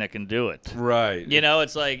machine that can do it. Right. You know,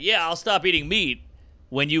 it's like, yeah, I'll stop eating meat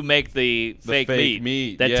when you make the fake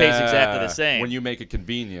meat. That tastes exactly the same. When you make it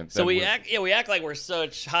convenient. So we act like we're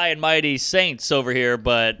such high and mighty saints over here,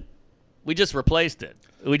 but we just replaced it.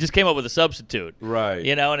 We just came up with a substitute. Right.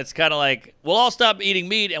 You know, and it's kind of like, we'll all stop eating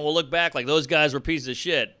meat and we'll look back like those guys were pieces of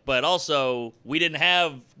shit, but also we didn't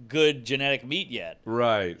have good genetic meat yet.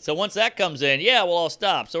 Right. So once that comes in, yeah, we'll all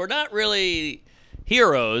stop. So we're not really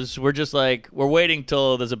heroes. We're just like, we're waiting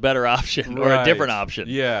till there's a better option or a different option.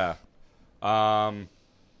 Yeah.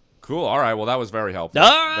 Cool. All right. Well, that was very helpful. All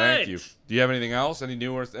right. Thank you. Do you have anything else? Any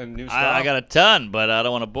new stuff? I got a ton, but I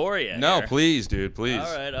don't want to bore you. No, here. please, dude. Please.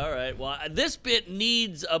 All right. Well, this bit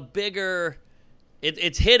needs a bigger.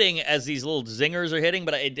 It's hitting as these little zingers are hitting,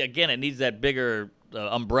 but it needs that bigger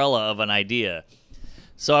umbrella of an idea.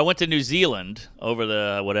 So I went to New Zealand over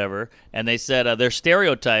the whatever, and they said their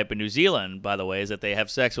stereotype in New Zealand, by the way, is that they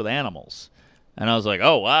have sex with animals. And I was like,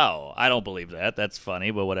 oh, wow, I don't believe that. That's funny,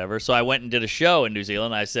 but whatever. So I went and did a show in New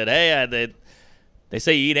Zealand. I said, hey, they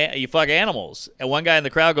say you fuck animals. And one guy in the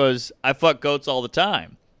crowd goes, I fuck goats all the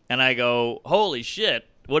time. And I go, holy shit,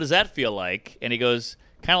 what does that feel like? And he goes,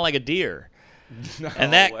 kind of like a deer.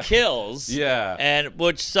 And that kills. Yeah. And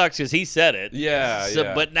which sucks because he said it. Yeah,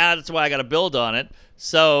 yeah. But now that's why I got to build on it.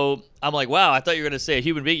 So I'm like, wow, I thought you were going to say a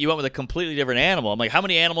human being. You went with a completely different animal. I'm like, how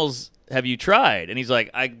many animals have you tried? And he's like,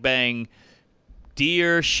 I bang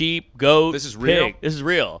deer, sheep, goat. This is real? Pig. This is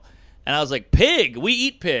real. And I was like, pig? We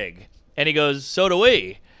eat pig. And he goes, so do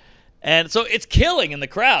we. And so it's killing in the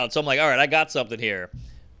crowd. So I'm like, all right, I got something here.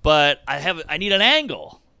 But I need an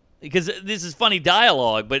angle. Because this is funny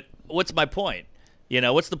dialogue, but what's my point? You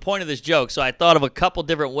know, what's the point of this joke? So I thought of a couple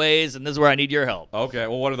different ways, and this is where I need your help. Okay,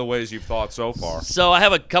 well, what are the ways you've thought so far? So I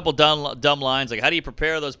have a couple dumb lines, like, how do you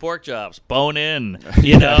prepare those pork chops? Bone in,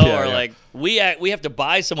 you know? Like, we have to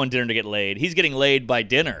buy someone dinner to get laid. He's getting laid by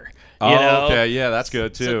dinner. You know? Okay, yeah, that's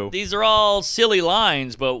good, too. So these are all silly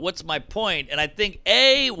lines, but what's my point? And I think,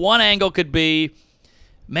 one angle could be,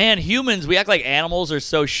 man, humans, we act like animals are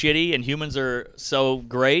so shitty and humans are so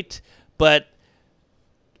great, but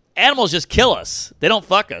animals just kill us. They don't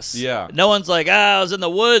fuck us. Yeah. No one's like, I was in the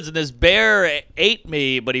woods and this bear ate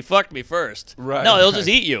me, but he fucked me first. Right. No, he'll just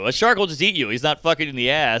eat you. A shark will just eat you. He's not fucking in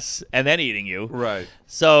the ass and then eating you. Right.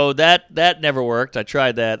 So that never worked. I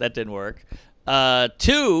tried that. That didn't work.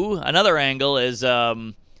 Another angle is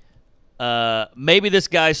maybe this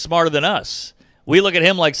guy's smarter than us. We look at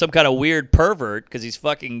him like some kind of weird pervert because he's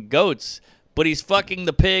fucking goats, but he's fucking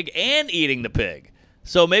the pig and eating the pig.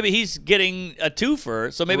 So maybe he's getting a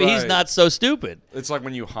twofer, so maybe he's not so stupid. It's like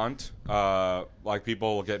when you hunt, like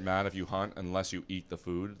people will get mad if you hunt unless you eat the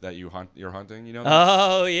food that you're hunting, you know?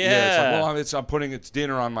 Oh, yeah. Yeah, it's like, I'm putting its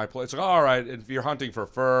dinner on my plate. It's like, all right, if you're hunting for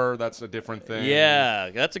fur, that's a different thing. Yeah,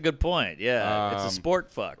 that's a good point. Yeah, it's a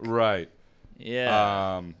sport fuck. Right.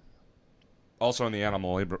 Yeah. Also in the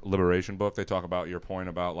animal liberation book, they talk about your point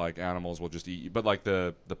about like animals will just eat you. But like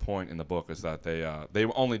the point in the book is that they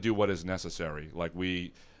only do what is necessary. Like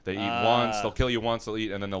they eat once, they'll kill you once, they'll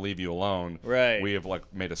eat, and then they'll leave you alone. Right. We have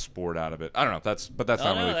like made a sport out of it. I don't know. That's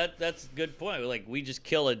not really. That's a good point. Like we just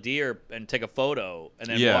kill a deer and take a photo and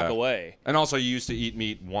then walk away. And also, you used to eat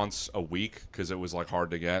meat once a week because it was like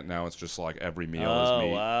hard to get. Now it's just like every meal is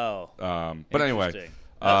meat. Oh wow. But anyway.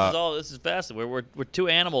 This is fascinating. We're two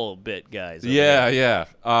animal bit guys. Yeah.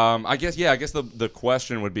 I guess the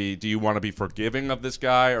question would be, do you want to be forgiving of this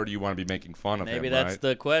guy, or do you want to be making fun of him? Maybe that's right?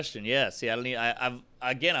 the question. Yeah. See, I don't need.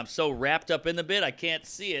 I'm so wrapped up in the bit, I can't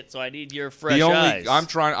see it. So I need your fresh eyes.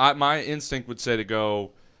 My instinct would say to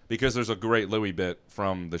go, because there's a great Louis bit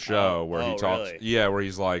from the show where he talks. Really? Yeah, where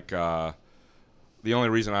he's like. The only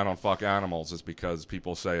reason I don't fuck animals is because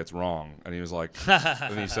people say it's wrong. And he was like,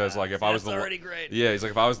 and he says, like, if I was already great. Yeah, he's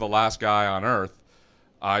like, if I was the last guy on Earth,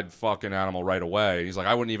 I'd fuck an animal right away. He's like,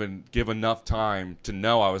 I wouldn't even give enough time to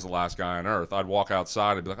know I was the last guy on Earth. I'd walk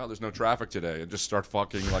outside and be like, oh, there's no traffic today, and just start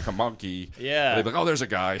fucking like a monkey. Yeah. And they'd be like, oh, there's a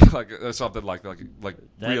guy, like something like That's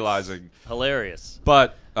realizing. Hilarious.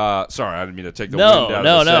 But sorry, I didn't mean to take the wind out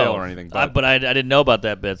of the sail or anything. But I didn't know about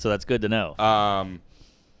that bit, so that's good to know.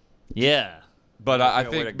 Yeah. But I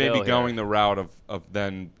think maybe going the route of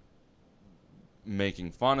then making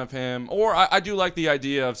fun of him. Or I do like the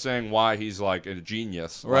idea of saying why he's like a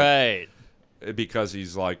genius. Right. Because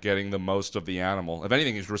he's like getting the most of the animal. If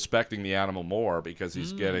anything, he's respecting the animal more because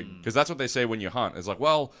he's getting... Because that's what they say when you hunt. It's like,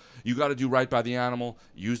 well, you got to do right by the animal.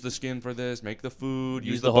 Use the skin for this. Make the food.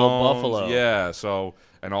 Use the whole bones. buffalo. Yeah, so...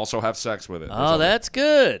 And also have sex with it. Oh, that's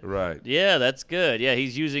good. Right. Yeah, that's good. Yeah,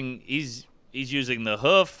 he's using the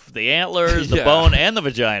hoof, the antlers, the bone, and the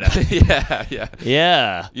vagina. Yeah.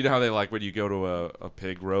 Yeah. You know how they like when you go to a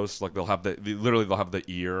pig roast, like they'll have the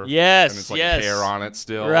ear. Yes. And it's like hair on it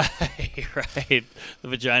still. Right. The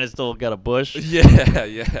vagina's still got a bush.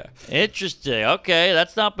 Yeah. Interesting. Okay,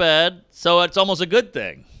 that's not bad. So it's almost a good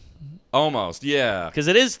thing. Almost, yeah. Because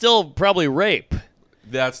it is still probably rape.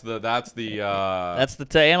 That's the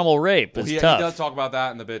animal rape. Well, it's he tough. does talk about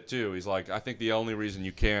that in the bit too. He's like, I think the only reason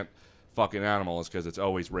you can't fuck an animal is because it's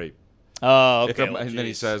always rape. Oh, okay. And then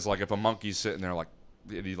he says, like, if a monkey's sitting there, like,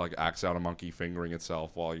 he like acts out a monkey fingering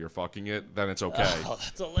itself while you're fucking it, then it's okay. Oh,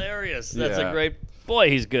 that's hilarious. That's a great boy.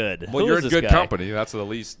 He's good. Well, you're in good company. That's the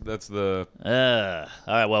least. That's the.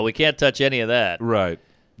 All right. Well, we can't touch any of that. Right.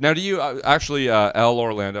 Now, do you actually, Elle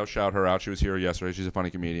Orlando, shout her out. She was here yesterday. She's a funny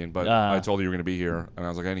comedian. But I told her you were going to be here. And I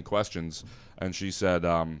was like, any questions? And she said,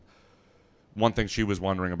 one thing she was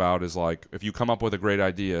wondering about is, like, if you come up with a great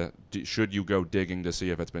idea, should you go digging to see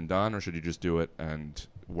if it's been done? Or should you just do it and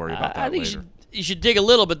worry about that later? I think you should dig a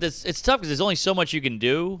little, but it's tough because there's only so much you can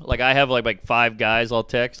do. Like, I have, like 5 guys I'll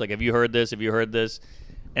text. Like, have you heard this? Have you heard this?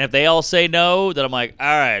 And if they all say no, then I'm like, all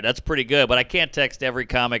right, that's pretty good. But I can't text every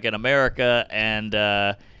comic in America, and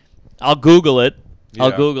I'll Google it. Yeah.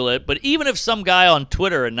 I'll Google it. But even if some guy on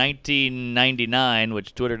Twitter in 1999,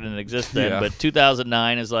 which Twitter didn't exist then, but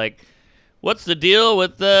 2009 is like, what's the deal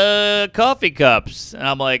with the coffee cups? And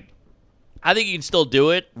I'm like, I think you can still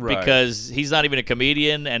do it because he's not even a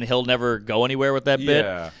comedian and he'll never go anywhere with that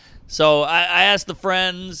bit. So I asked the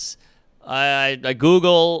friends, I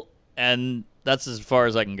Google, and that's as far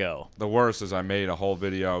as I can go. The worst is I made a whole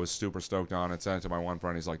video. I was super stoked on it. Sent it to my one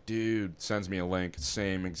friend. He's like, dude, sends me a link.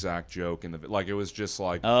 Same exact joke. Like, it was just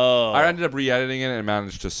like, I ended up re-editing it and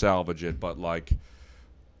managed to salvage it. But, like,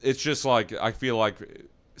 it's just like, I feel like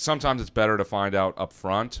sometimes it's better to find out up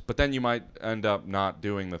front. But then you might end up not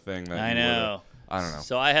doing the thing that I know. I don't know.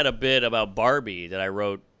 So I had a bit about Barbie that I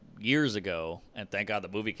wrote years ago, and thank God the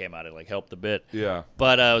movie came out. It like helped a bit. Yeah.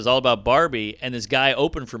 But it was all about Barbie, and this guy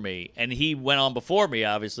opened for me, and he went on before me,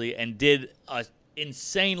 obviously, and did a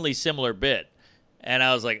insanely similar bit. And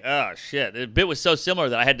I was like, oh shit, the bit was so similar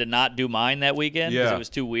that I had to not do mine that weekend because it was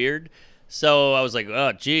too weird. So I was like,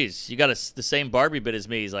 oh geez, you got the same Barbie bit as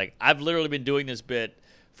me. He's like, I've literally been doing this bit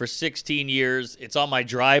for 16 years. It's on my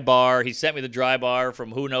dry bar. He sent me the dry bar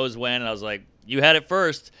from who knows when, and I was like, you had it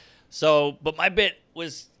first. So, but my bit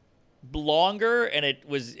was longer, and it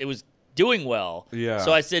was doing well. Yeah.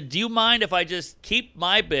 So I said, do you mind if I just keep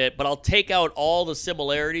my bit, but I'll take out all the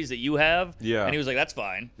similarities that you have? Yeah. And he was like, that's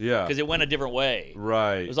fine. Yeah. Because it went a different way.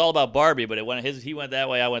 Right. It was all about Barbie, but he went that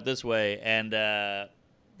way, I went this way, and that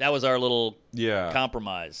was our little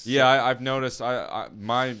compromise. Yeah, I've noticed.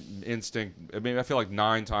 My instinct. I mean, I feel like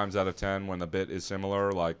 9 times out of 10 when the bit is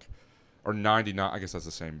similar, like. Or 99, I guess that's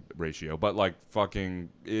the same ratio. But, like, fucking,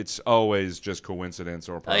 it's always just coincidence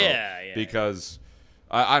or Oh, yeah. Because,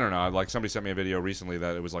 I don't know, like, somebody sent me a video recently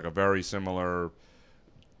that it was, like, a very similar,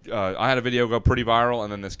 I had a video go pretty viral,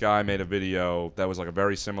 and then this guy made a video that was, like, a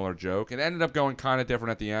very similar joke. It ended up going kind of different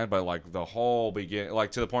at the end, but, like, the whole beginning, like,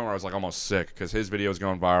 to the point where I was, like, almost sick, because his video was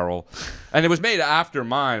going viral. And it was made after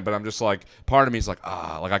mine, but I'm just, like, part of me is like,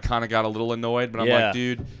 like, I kind of got a little annoyed, but I'm like,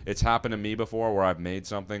 dude, it's happened to me before where I've made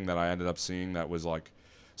something that I ended up seeing that was, like,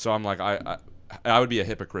 so I'm like, I would be a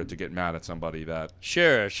hypocrite to get mad at somebody that...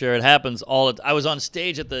 Sure. It happens all the time. I was on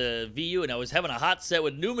stage at the VU, and I was having a hot set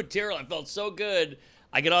with new material. I felt so good.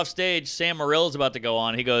 I get off stage. Sam Morrill's about to go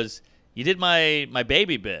on. He goes, "You did my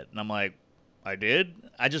baby bit," and I'm like, "I did.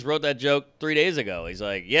 I just wrote that joke 3 days ago." He's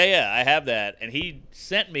like, "Yeah, I have that," and he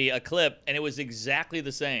sent me a clip, and it was exactly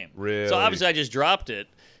the same. Really? So obviously, I just dropped it.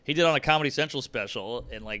 He did on a Comedy Central special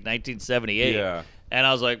in like 1978. Yeah. And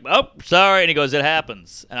I was like, "Oh, sorry." And he goes, "It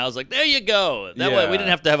happens." And I was like, "There you go." That way we didn't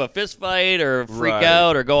have to have a fist fight or freak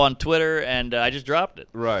out or go on Twitter. And I just dropped it.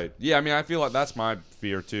 Right. Yeah, I mean, I feel like that's my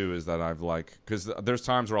fear, too, is that I've, like, because there's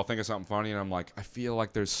times where I'll think of something funny, and I'm like, I feel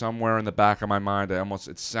like there's somewhere in the back of my mind,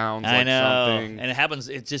 it sounds I like know. something. And it happens,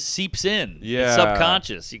 it just seeps in. Yeah. It's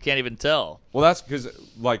subconscious. You can't even tell. Well, that's because,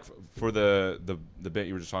 like, for the bit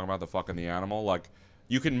you were just talking about, the fucking the animal, like,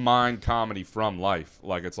 you can mine comedy from life.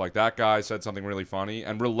 Like, it's like that guy said something really funny,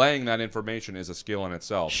 and relaying that information is a skill in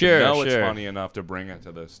itself. Sure, You know sure. it's funny enough to bring it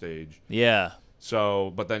to the stage. Yeah.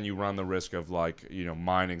 So, but then you run the risk of, like, you know,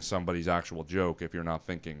 mining somebody's actual joke if you're not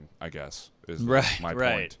thinking, I guess, is my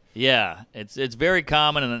point. Yeah. It's very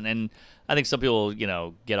common, and I think some people, you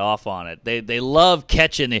know, get off on it. They love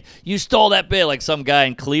catching it. You stole that bit, like some guy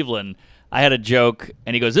in Cleveland. I had a joke,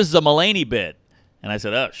 and he goes, "This is a Mulaney bit." And I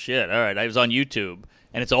said, "Oh, shit, all right." I was on YouTube.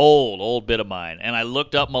 And it's old bit of mine. And I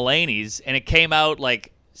looked up Mulaney's, and it came out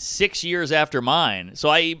like 6 years after mine. So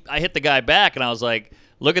I hit the guy back, and I was like,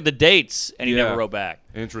 "Look at the dates," and he never wrote back.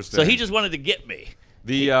 Interesting. So he just wanted to get me.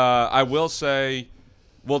 I will say,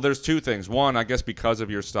 well, there's two things. One, I guess because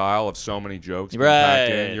of your style of so many jokes being Right,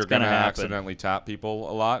 packed in, it's you're going to gonna happen. accidentally tap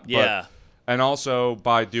people a lot. Yeah. And also,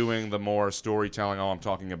 by doing the more storytelling, I'm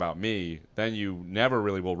talking about me, then you never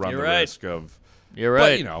really will run You're the right. risk of. You're right.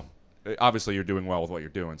 But, you know, obviously you're doing well with what you're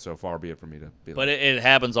doing, so far be it for me to be But like, it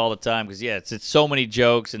happens all the time because, yeah, it's so many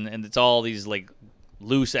jokes, and it's all these, like,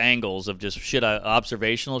 loose angles of just shit,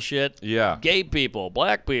 observational shit. Yeah. Gay people,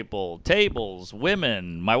 black people, tables,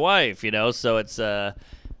 women, my wife, you know. So it's, I'm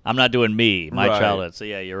not doing me, my Right. childhood. So,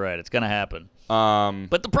 yeah, you're right. It's going to happen. Um,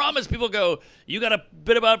 But the problem is people go, "You got a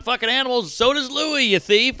bit about fucking animals, so does Louis, you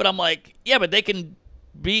thief." And I'm like, yeah, but they can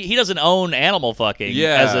be, he doesn't own animal fucking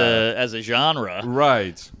as a genre.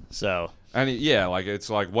 right. So. And yeah, like, it's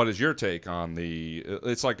like, what is your take on the,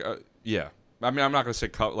 it's like, yeah. I mean, I'm not going to say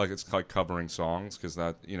like it's like covering songs because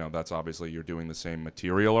that, you know, that's obviously you're doing the same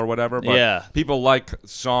material or whatever. But Yeah. people like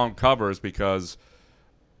song covers because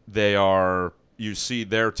they are, you see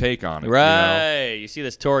their take on it. Right. You see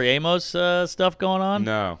this Tori Amos stuff going on? You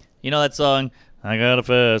know? No. You know that song, "I got a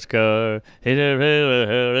fast car."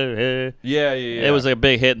 Yeah. It was a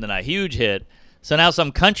big hit in the night, huge hit. So now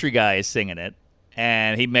some country guy is singing it,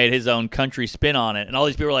 and he made his own country spin on it. And all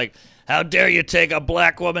these people are like, "How dare you take a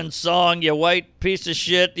black woman's song, you white piece of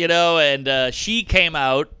shit," you know? And she came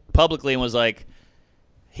out publicly and was like,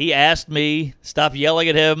 "He asked me, stop yelling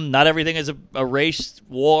at him. Not everything is a race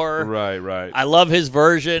war. Right. I love his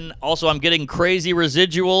version. Also, I'm getting crazy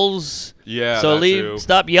residuals. Yeah, so that too.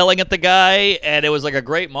 stop yelling at the guy." And it was like a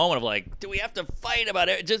great moment of like, do we have to fight about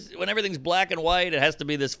it? Just when everything's black and white, it has to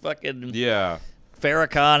be this fucking. Yeah.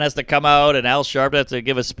 Farrakhan has to come out, and Al Sharpton has to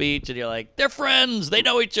give a speech, and you're like, they're friends. They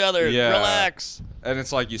know each other. Yeah. Relax. And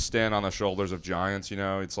it's like you stand on the shoulders of giants, you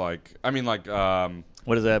know? It's like, I mean, like,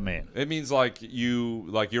 What does that mean? it means like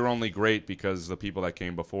you're only great because the people that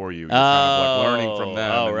came before you, you're kind of like learning from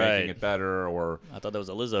them and right. making it better, or I thought that was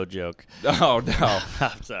a Lizzo joke. oh no.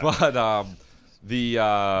 I'm sorry. But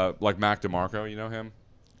the like Mac DeMarco, you know him?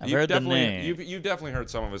 I've heard the name. You've definitely heard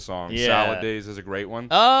some of his songs. Yeah. Salad Days is a great one.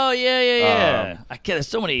 Oh, yeah. I can't. There's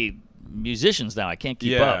so many musicians now. I can't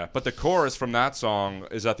keep yeah, up. but the chorus from that song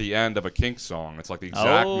is at the end of a Kinks song. It's like the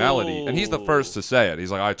exact melody. And he's the Oh. first to say it. He's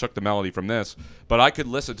like, I took the melody from this. But I could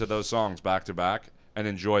listen to those songs back to back and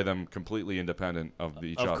enjoy them completely independent of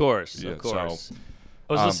each other. Of course. Yeah, Of course. So,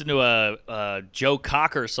 I was listening to a Joe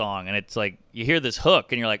Cocker song, and it's like you hear this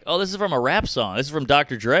hook, and you're like, oh, this is from a rap song. This is from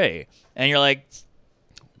Dr. Dre. And you're like,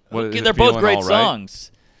 what, okay, is it they're both Feeling great All Right?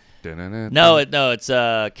 songs. No, it's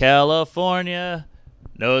California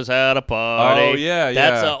knows how to party. Oh, yeah.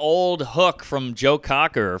 That's an old hook from Joe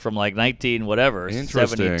Cocker from like 19 whatever,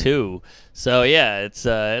 Interesting. 72. So yeah,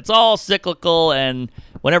 it's all cyclical, and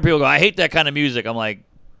whenever people go, I hate that kind of music, I'm like,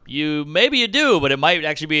 maybe you do, but it might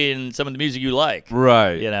actually be in some of the music you like.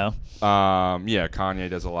 Right. You know? Yeah, Kanye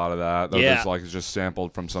does a lot of that. Yeah. It's like it's just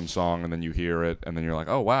sampled from some song, and then you hear it, and then you're like,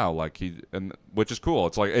 oh wow, like which is cool.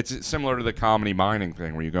 It's like it's similar to the comedy mining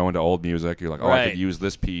thing, where you go into old music, you're like, oh, I Right. could use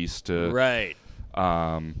this piece to. Right.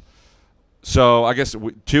 So I guess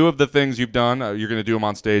two of the things you've done, you're going to do them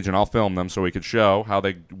on stage, and I'll film them so we could show how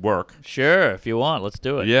they work. Sure, if you want, let's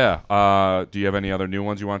do it. Yeah. Do you have any other new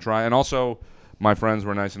ones you want to try? And also, my friends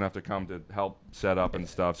were nice enough to come to help set up and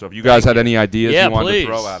stuff. So if you guys had any ideas you wanted to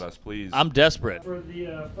throw at us, please. I'm desperate. For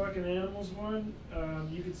the fucking animals one,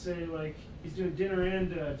 you could say, like, he's doing dinner and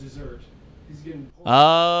dessert. He's getting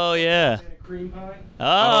Oh, yeah. and a cream pie.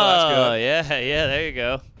 Oh, that's good. yeah, there you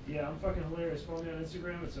go. Yeah, I'm fucking hilarious. Follow me on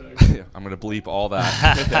Instagram. It's I'm going to bleep all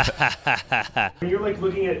that. When you're like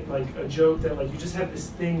looking at like a joke that like you just have this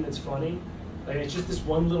thing that's funny, like it's just this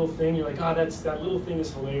one little thing. You're like, oh, that little thing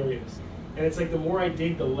is hilarious. And it's like the more I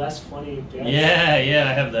dig, the less funny it gets. Yeah,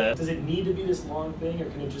 I have that. Does it need to be this long thing, or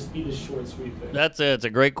can it just be this short, sweet thing? It's a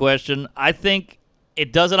great question. I think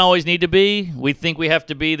it doesn't always need to be. We think we have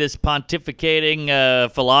to be this pontificating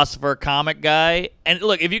philosopher comic guy. And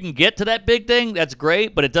look, if you can get to that big thing, that's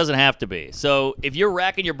great, but it doesn't have to be. So if you're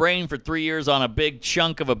racking your brain for 3 years on a big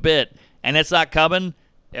chunk of a bit and it's not coming,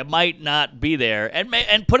 it might not be there.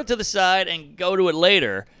 And put it to the side and go to it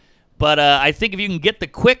later. But I think if you can get the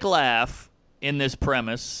quick laugh in this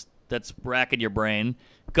premise that's racking your brain,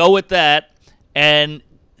 go with that and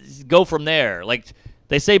go from there. Like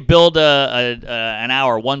they say, build an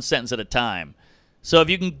hour, one sentence at a time. So if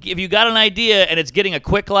you got an idea and it's getting a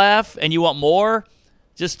quick laugh and you want more,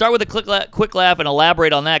 just start with a quick laugh and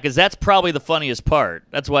elaborate on that, because that's probably the funniest part.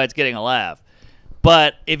 That's why it's getting a laugh.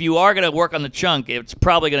 But if you are going to work on the chunk, it's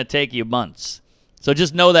probably going to take you months. So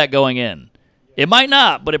just know that going in. It might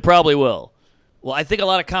not, but it probably will. Well, I think a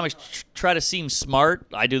lot of comics try to seem smart.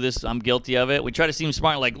 I do this. I'm guilty of it. We try to seem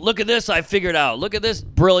smart, like, look at this I figured out. Look at this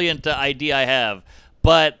brilliant idea I have.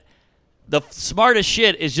 But the smartest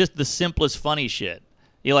shit is just the simplest funny shit.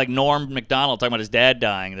 You know, like Norm Macdonald talking about his dad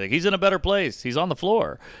dying. Like, he's in a better place. He's on the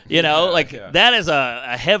floor. You know, that is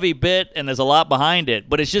a heavy bit, and there's a lot behind it.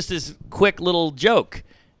 But it's just this quick little joke.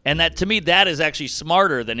 And that, to me, that is actually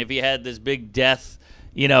smarter than if he had this big death,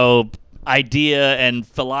 idea and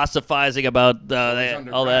philosophizing about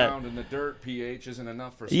all that. And the dirt pH isn't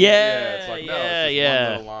enough for. It's like no, it's just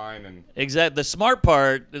one little line and. Exactly. The smart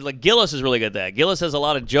part, like Gillis is really good at that. Gillis has a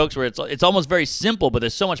lot of jokes where it's almost very simple, but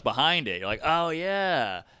there's so much behind it. You're like, oh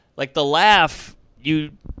yeah, like the laugh.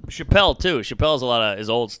 Chappelle too. Chappelle's a lot of his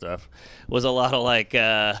old stuff was a lot of like,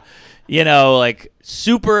 like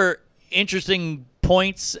super interesting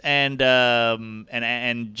points and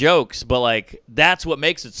jokes, but like that's what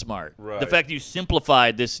makes it smart. Right. The fact that you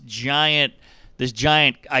simplified this giant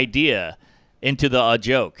idea into a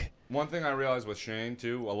joke. One thing I realized with Shane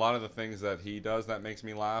too, a lot of the things that he does that makes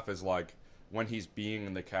me laugh is like when he's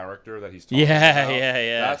being the character that he's talking about.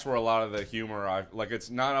 Yeah. That's where a lot of the humor it's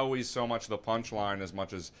not always so much the punchline as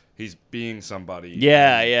much as he's being somebody.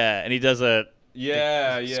 And he does a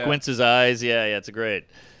squints his eyes. It's great.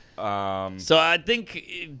 So I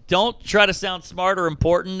think don't try to sound smart or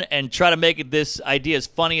important, and try to make this idea as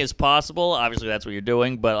funny as possible. Obviously, that's what you're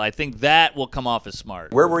doing, but I think that will come off as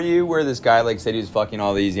smart. Where were you? Where this guy said he was fucking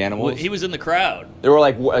all these animals? Well, he was in the crowd. They were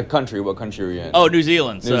like, what country? What country were you in? Oh, New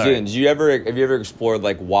Zealand. New Zealand. Have you ever explored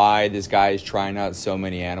why this guy is trying out so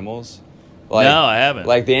many animals? No, I haven't.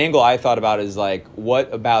 Like the angle I thought about is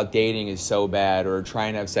what about dating is so bad, or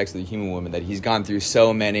trying to have sex with a human woman, that he's gone through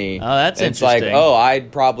so many. Oh, that's interesting. It's like,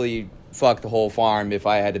 I'd probably fuck the whole farm if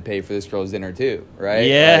I had to pay for this girl's dinner too, right?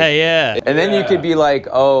 Yeah. And then you could be like,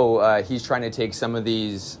 he's trying to take some of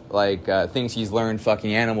these things he's learned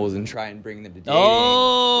fucking animals and try and bring them to dating.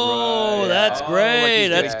 Oh, that's great.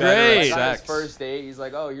 That's great. On his first date, he's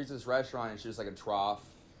like, here's this restaurant. It's just like a trough.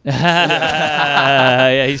 He's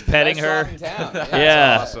petting her.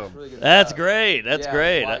 That's awesome. That's great. That's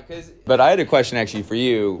great. But I had a question actually for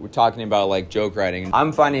you. We're talking about joke writing.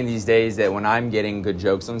 I'm finding these days that when I'm getting good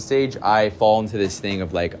jokes on stage, I fall into this thing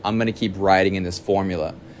of I'm going to keep writing in this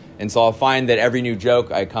formula. And so I'll find that every new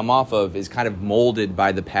joke I come off of is kind of molded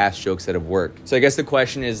by the past jokes that have worked. So I guess the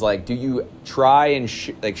question is do you try and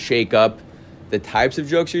shake up the types of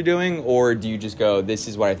jokes you're doing, or do you just go, this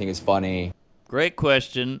is what I think is funny? Great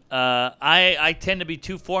question. I tend to be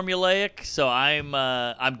too formulaic, so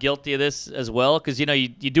I'm guilty of this as well, because you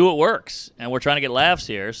do what works, and we're trying to get laughs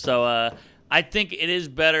here. So I think it is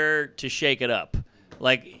better to shake it up.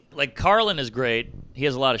 Like Carlin is great. He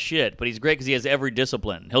has a lot of shit, but he's great because he has every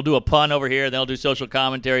discipline. He'll do a pun over here, then he'll do social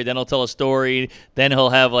commentary, then he'll tell a story, then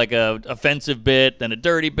he'll have a offensive bit, then a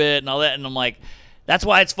dirty bit, and all that. And I'm like, that's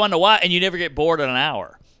why it's fun to watch, and you never get bored in an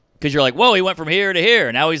hour. Because you're like, whoa, he went from here to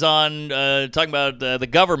here. Now he's on talking about the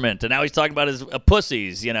government, and now he's talking about his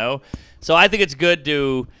pussies, So I think it's good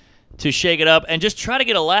to shake it up and just try to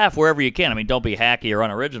get a laugh wherever you can. I mean, don't be hacky or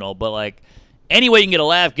unoriginal, but any way you can get a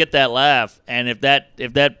laugh, get that laugh. And if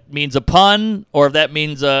that means a pun, or if that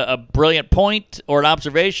means a brilliant point or an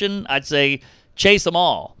observation, I'd say chase them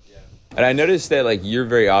all. And I noticed that like you're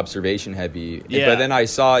very observation heavy. Yeah. But then I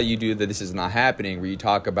saw you do the "This Is Not Happening" where you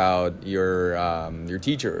talk about your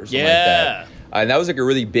teacher or something like Yeah. that. And that was like a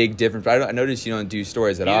really big difference. But I noticed you don't do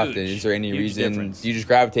stories that often. Is there any Huge reason? difference. Do you just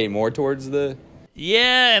gravitate more towards the?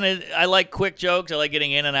 Yeah, and I like quick jokes. I like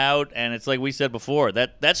getting in and out, and it's like we said before,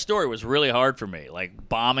 that story was really hard for me, like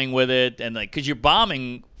bombing with it, and like because you're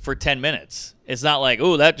bombing for 10 minutes. It's not like,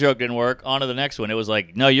 ooh, that joke didn't work, on to the next one. It was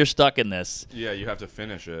like, no, you're stuck in this. Yeah, you have to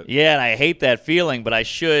finish it. Yeah, and I hate that feeling, but I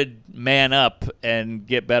should man up and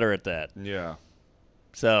get better at that. Yeah.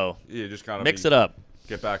 So You just kind of mix it up.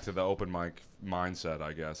 Get back to the open mic mindset,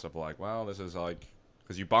 I guess, of like, well, this is like,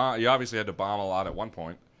 because you obviously had to bomb a lot at one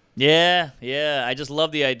point. Yeah. I just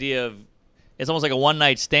love the idea of it's almost like a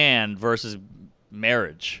one-night stand versus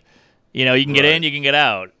marriage. You know, you can get in, you can get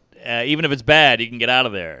out. Even if it's bad, you can get out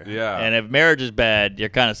of there. Yeah. And if marriage is bad, you're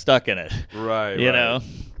kind of stuck in it. Right. You know?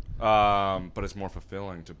 But it's more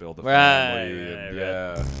fulfilling to build a family. And,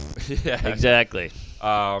 yeah. Exactly.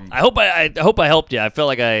 I I hope I helped you. I felt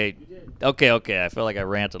like I felt like I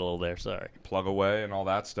ranted a little there. Sorry. plug away and all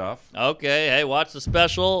that stuff. Okay, hey, watch the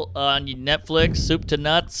special on Netflix, Soup to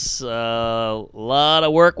Nuts. A lot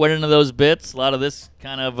of work went into those bits. A lot of this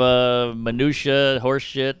kind of minutia,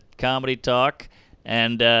 horseshit, comedy talk.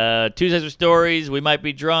 And Tuesdays with Stories, we might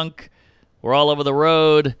be drunk. We're all over the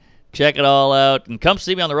road. Check it all out. And come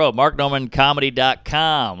see me on the road,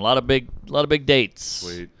 marknormancomedy.com. A lot of big dates.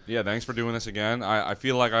 Sweet. Yeah, thanks for doing this again. I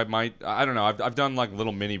feel like I don't know. I've done like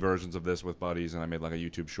little mini versions of this with buddies, and I made like a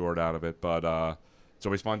YouTube short out of it. But it's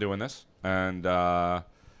always fun doing this. And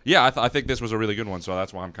yeah, I think this was a really good one, so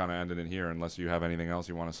that's why I'm kind of ending it here, unless you have anything else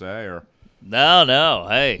you want to say. Or No.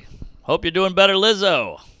 Hey, hope you're doing better,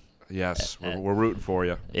 Lizzo. Yes, we're rooting for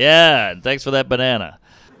you. Yeah, and thanks for that banana.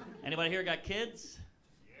 Anybody here got kids?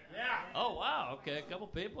 Yeah. Oh, wow. Okay, a couple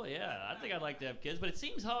people. Yeah, I think I'd like to have kids, but it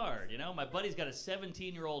seems hard. You know, my buddy's got a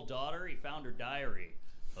 17-year-old daughter. He found her diary.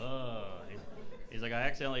 He's like, I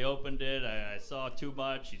accidentally opened it. I saw too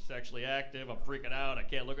much. She's sexually active. I'm freaking out. I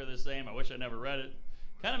can't look at her the same. I wish I never read it.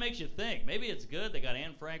 Kind of makes you think. Maybe it's good they got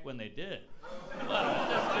Anne Frank when they did. Well,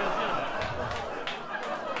 just, you know.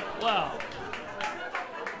 Well.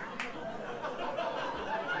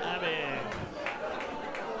 I mean,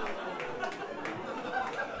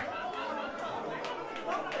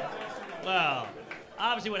 well,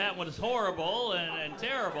 obviously what happened was horrible and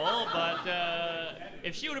terrible, but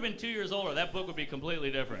if she would have been 2 years older, that book would be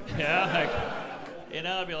completely different. Yeah, like, you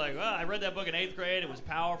know, I'd be like, well, I read that book in 8th grade. It was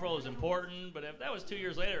powerful. It was important. But if that was 2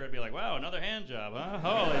 years later, I'd be like, wow, another hand job, huh?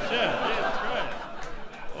 Holy shit, Jesus Christ.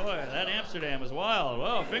 Boy, that Amsterdam is wild.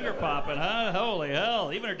 Whoa, finger popping, huh? Holy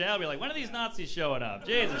hell. Even her dad would be like, when are these Nazis showing up?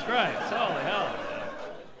 Jesus Christ. Holy hell.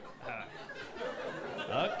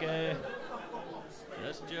 Okay.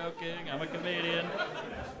 Just joking. I'm a comedian.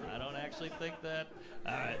 I don't actually think that.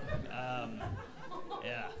 All right.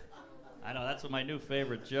 Yeah. I know that's my new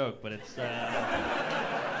favorite joke, but it's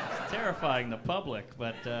terrifying the public.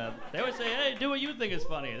 But they always say, hey, do what you think is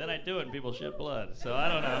funny. And then I do it and people shit blood. So I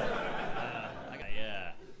don't know.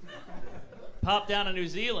 Yeah. Popped down to New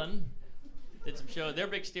Zealand, did some shows. Their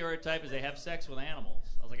big stereotype is they have sex with animals.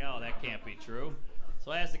 I was like, oh, that can't be true.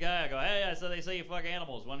 So I asked the guy, I go, hey, so they say you fuck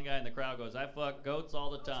animals. One guy in the crowd goes, I fuck goats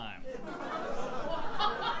all the time.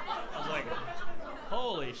 I was like,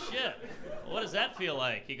 holy shit. What does that feel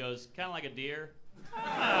like? He goes, kind of like a deer.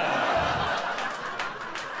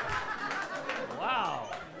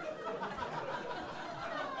 Wow.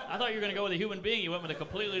 I thought you were going to go with a human being. You went with a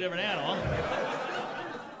completely different animal.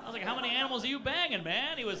 I was like, how many animals are you banging,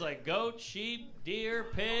 man? He was like, goat, sheep, deer,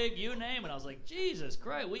 pig, you name it. I was like, Jesus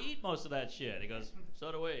Christ, we eat most of that shit. He goes,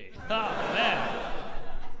 so do we. Oh, man.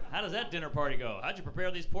 How does that dinner party go? How'd you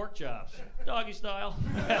prepare these pork chops? Doggy style.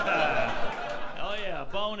 Oh, yeah,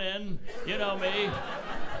 bone in. You know me.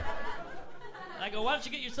 I go, why don't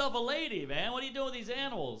you get yourself a lady, man? What are you doing with these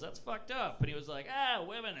animals? That's fucked up. And he was like,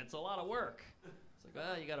 women, it's a lot of work.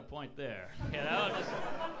 Well, you got a point there. You know,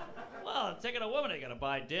 well, taking a woman, you got to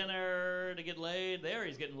buy dinner to get laid. There,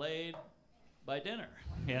 he's getting laid by dinner.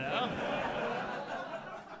 You know?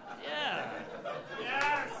 Yeah.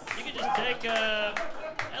 Yes. You could just take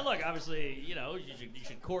and look, obviously, you know, you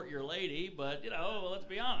should court your lady, but you know, let's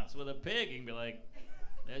be honest. With a pig, you can be like,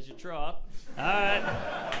 there's your trough. All right.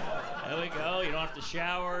 There we go. You don't have to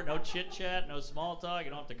shower. No chit chat. No small talk.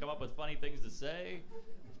 You don't have to come up with funny things to say.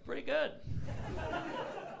 Pretty good.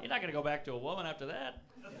 You're not going to go back to a woman after that.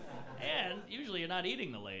 And usually you're not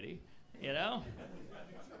eating the lady, you know?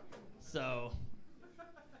 So,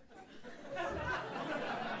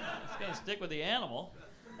 it's going to stick with the animal.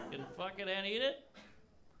 You can fuck it and eat it.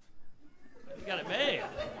 You got it made.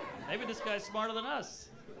 Maybe this guy's smarter than us.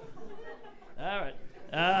 All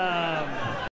right.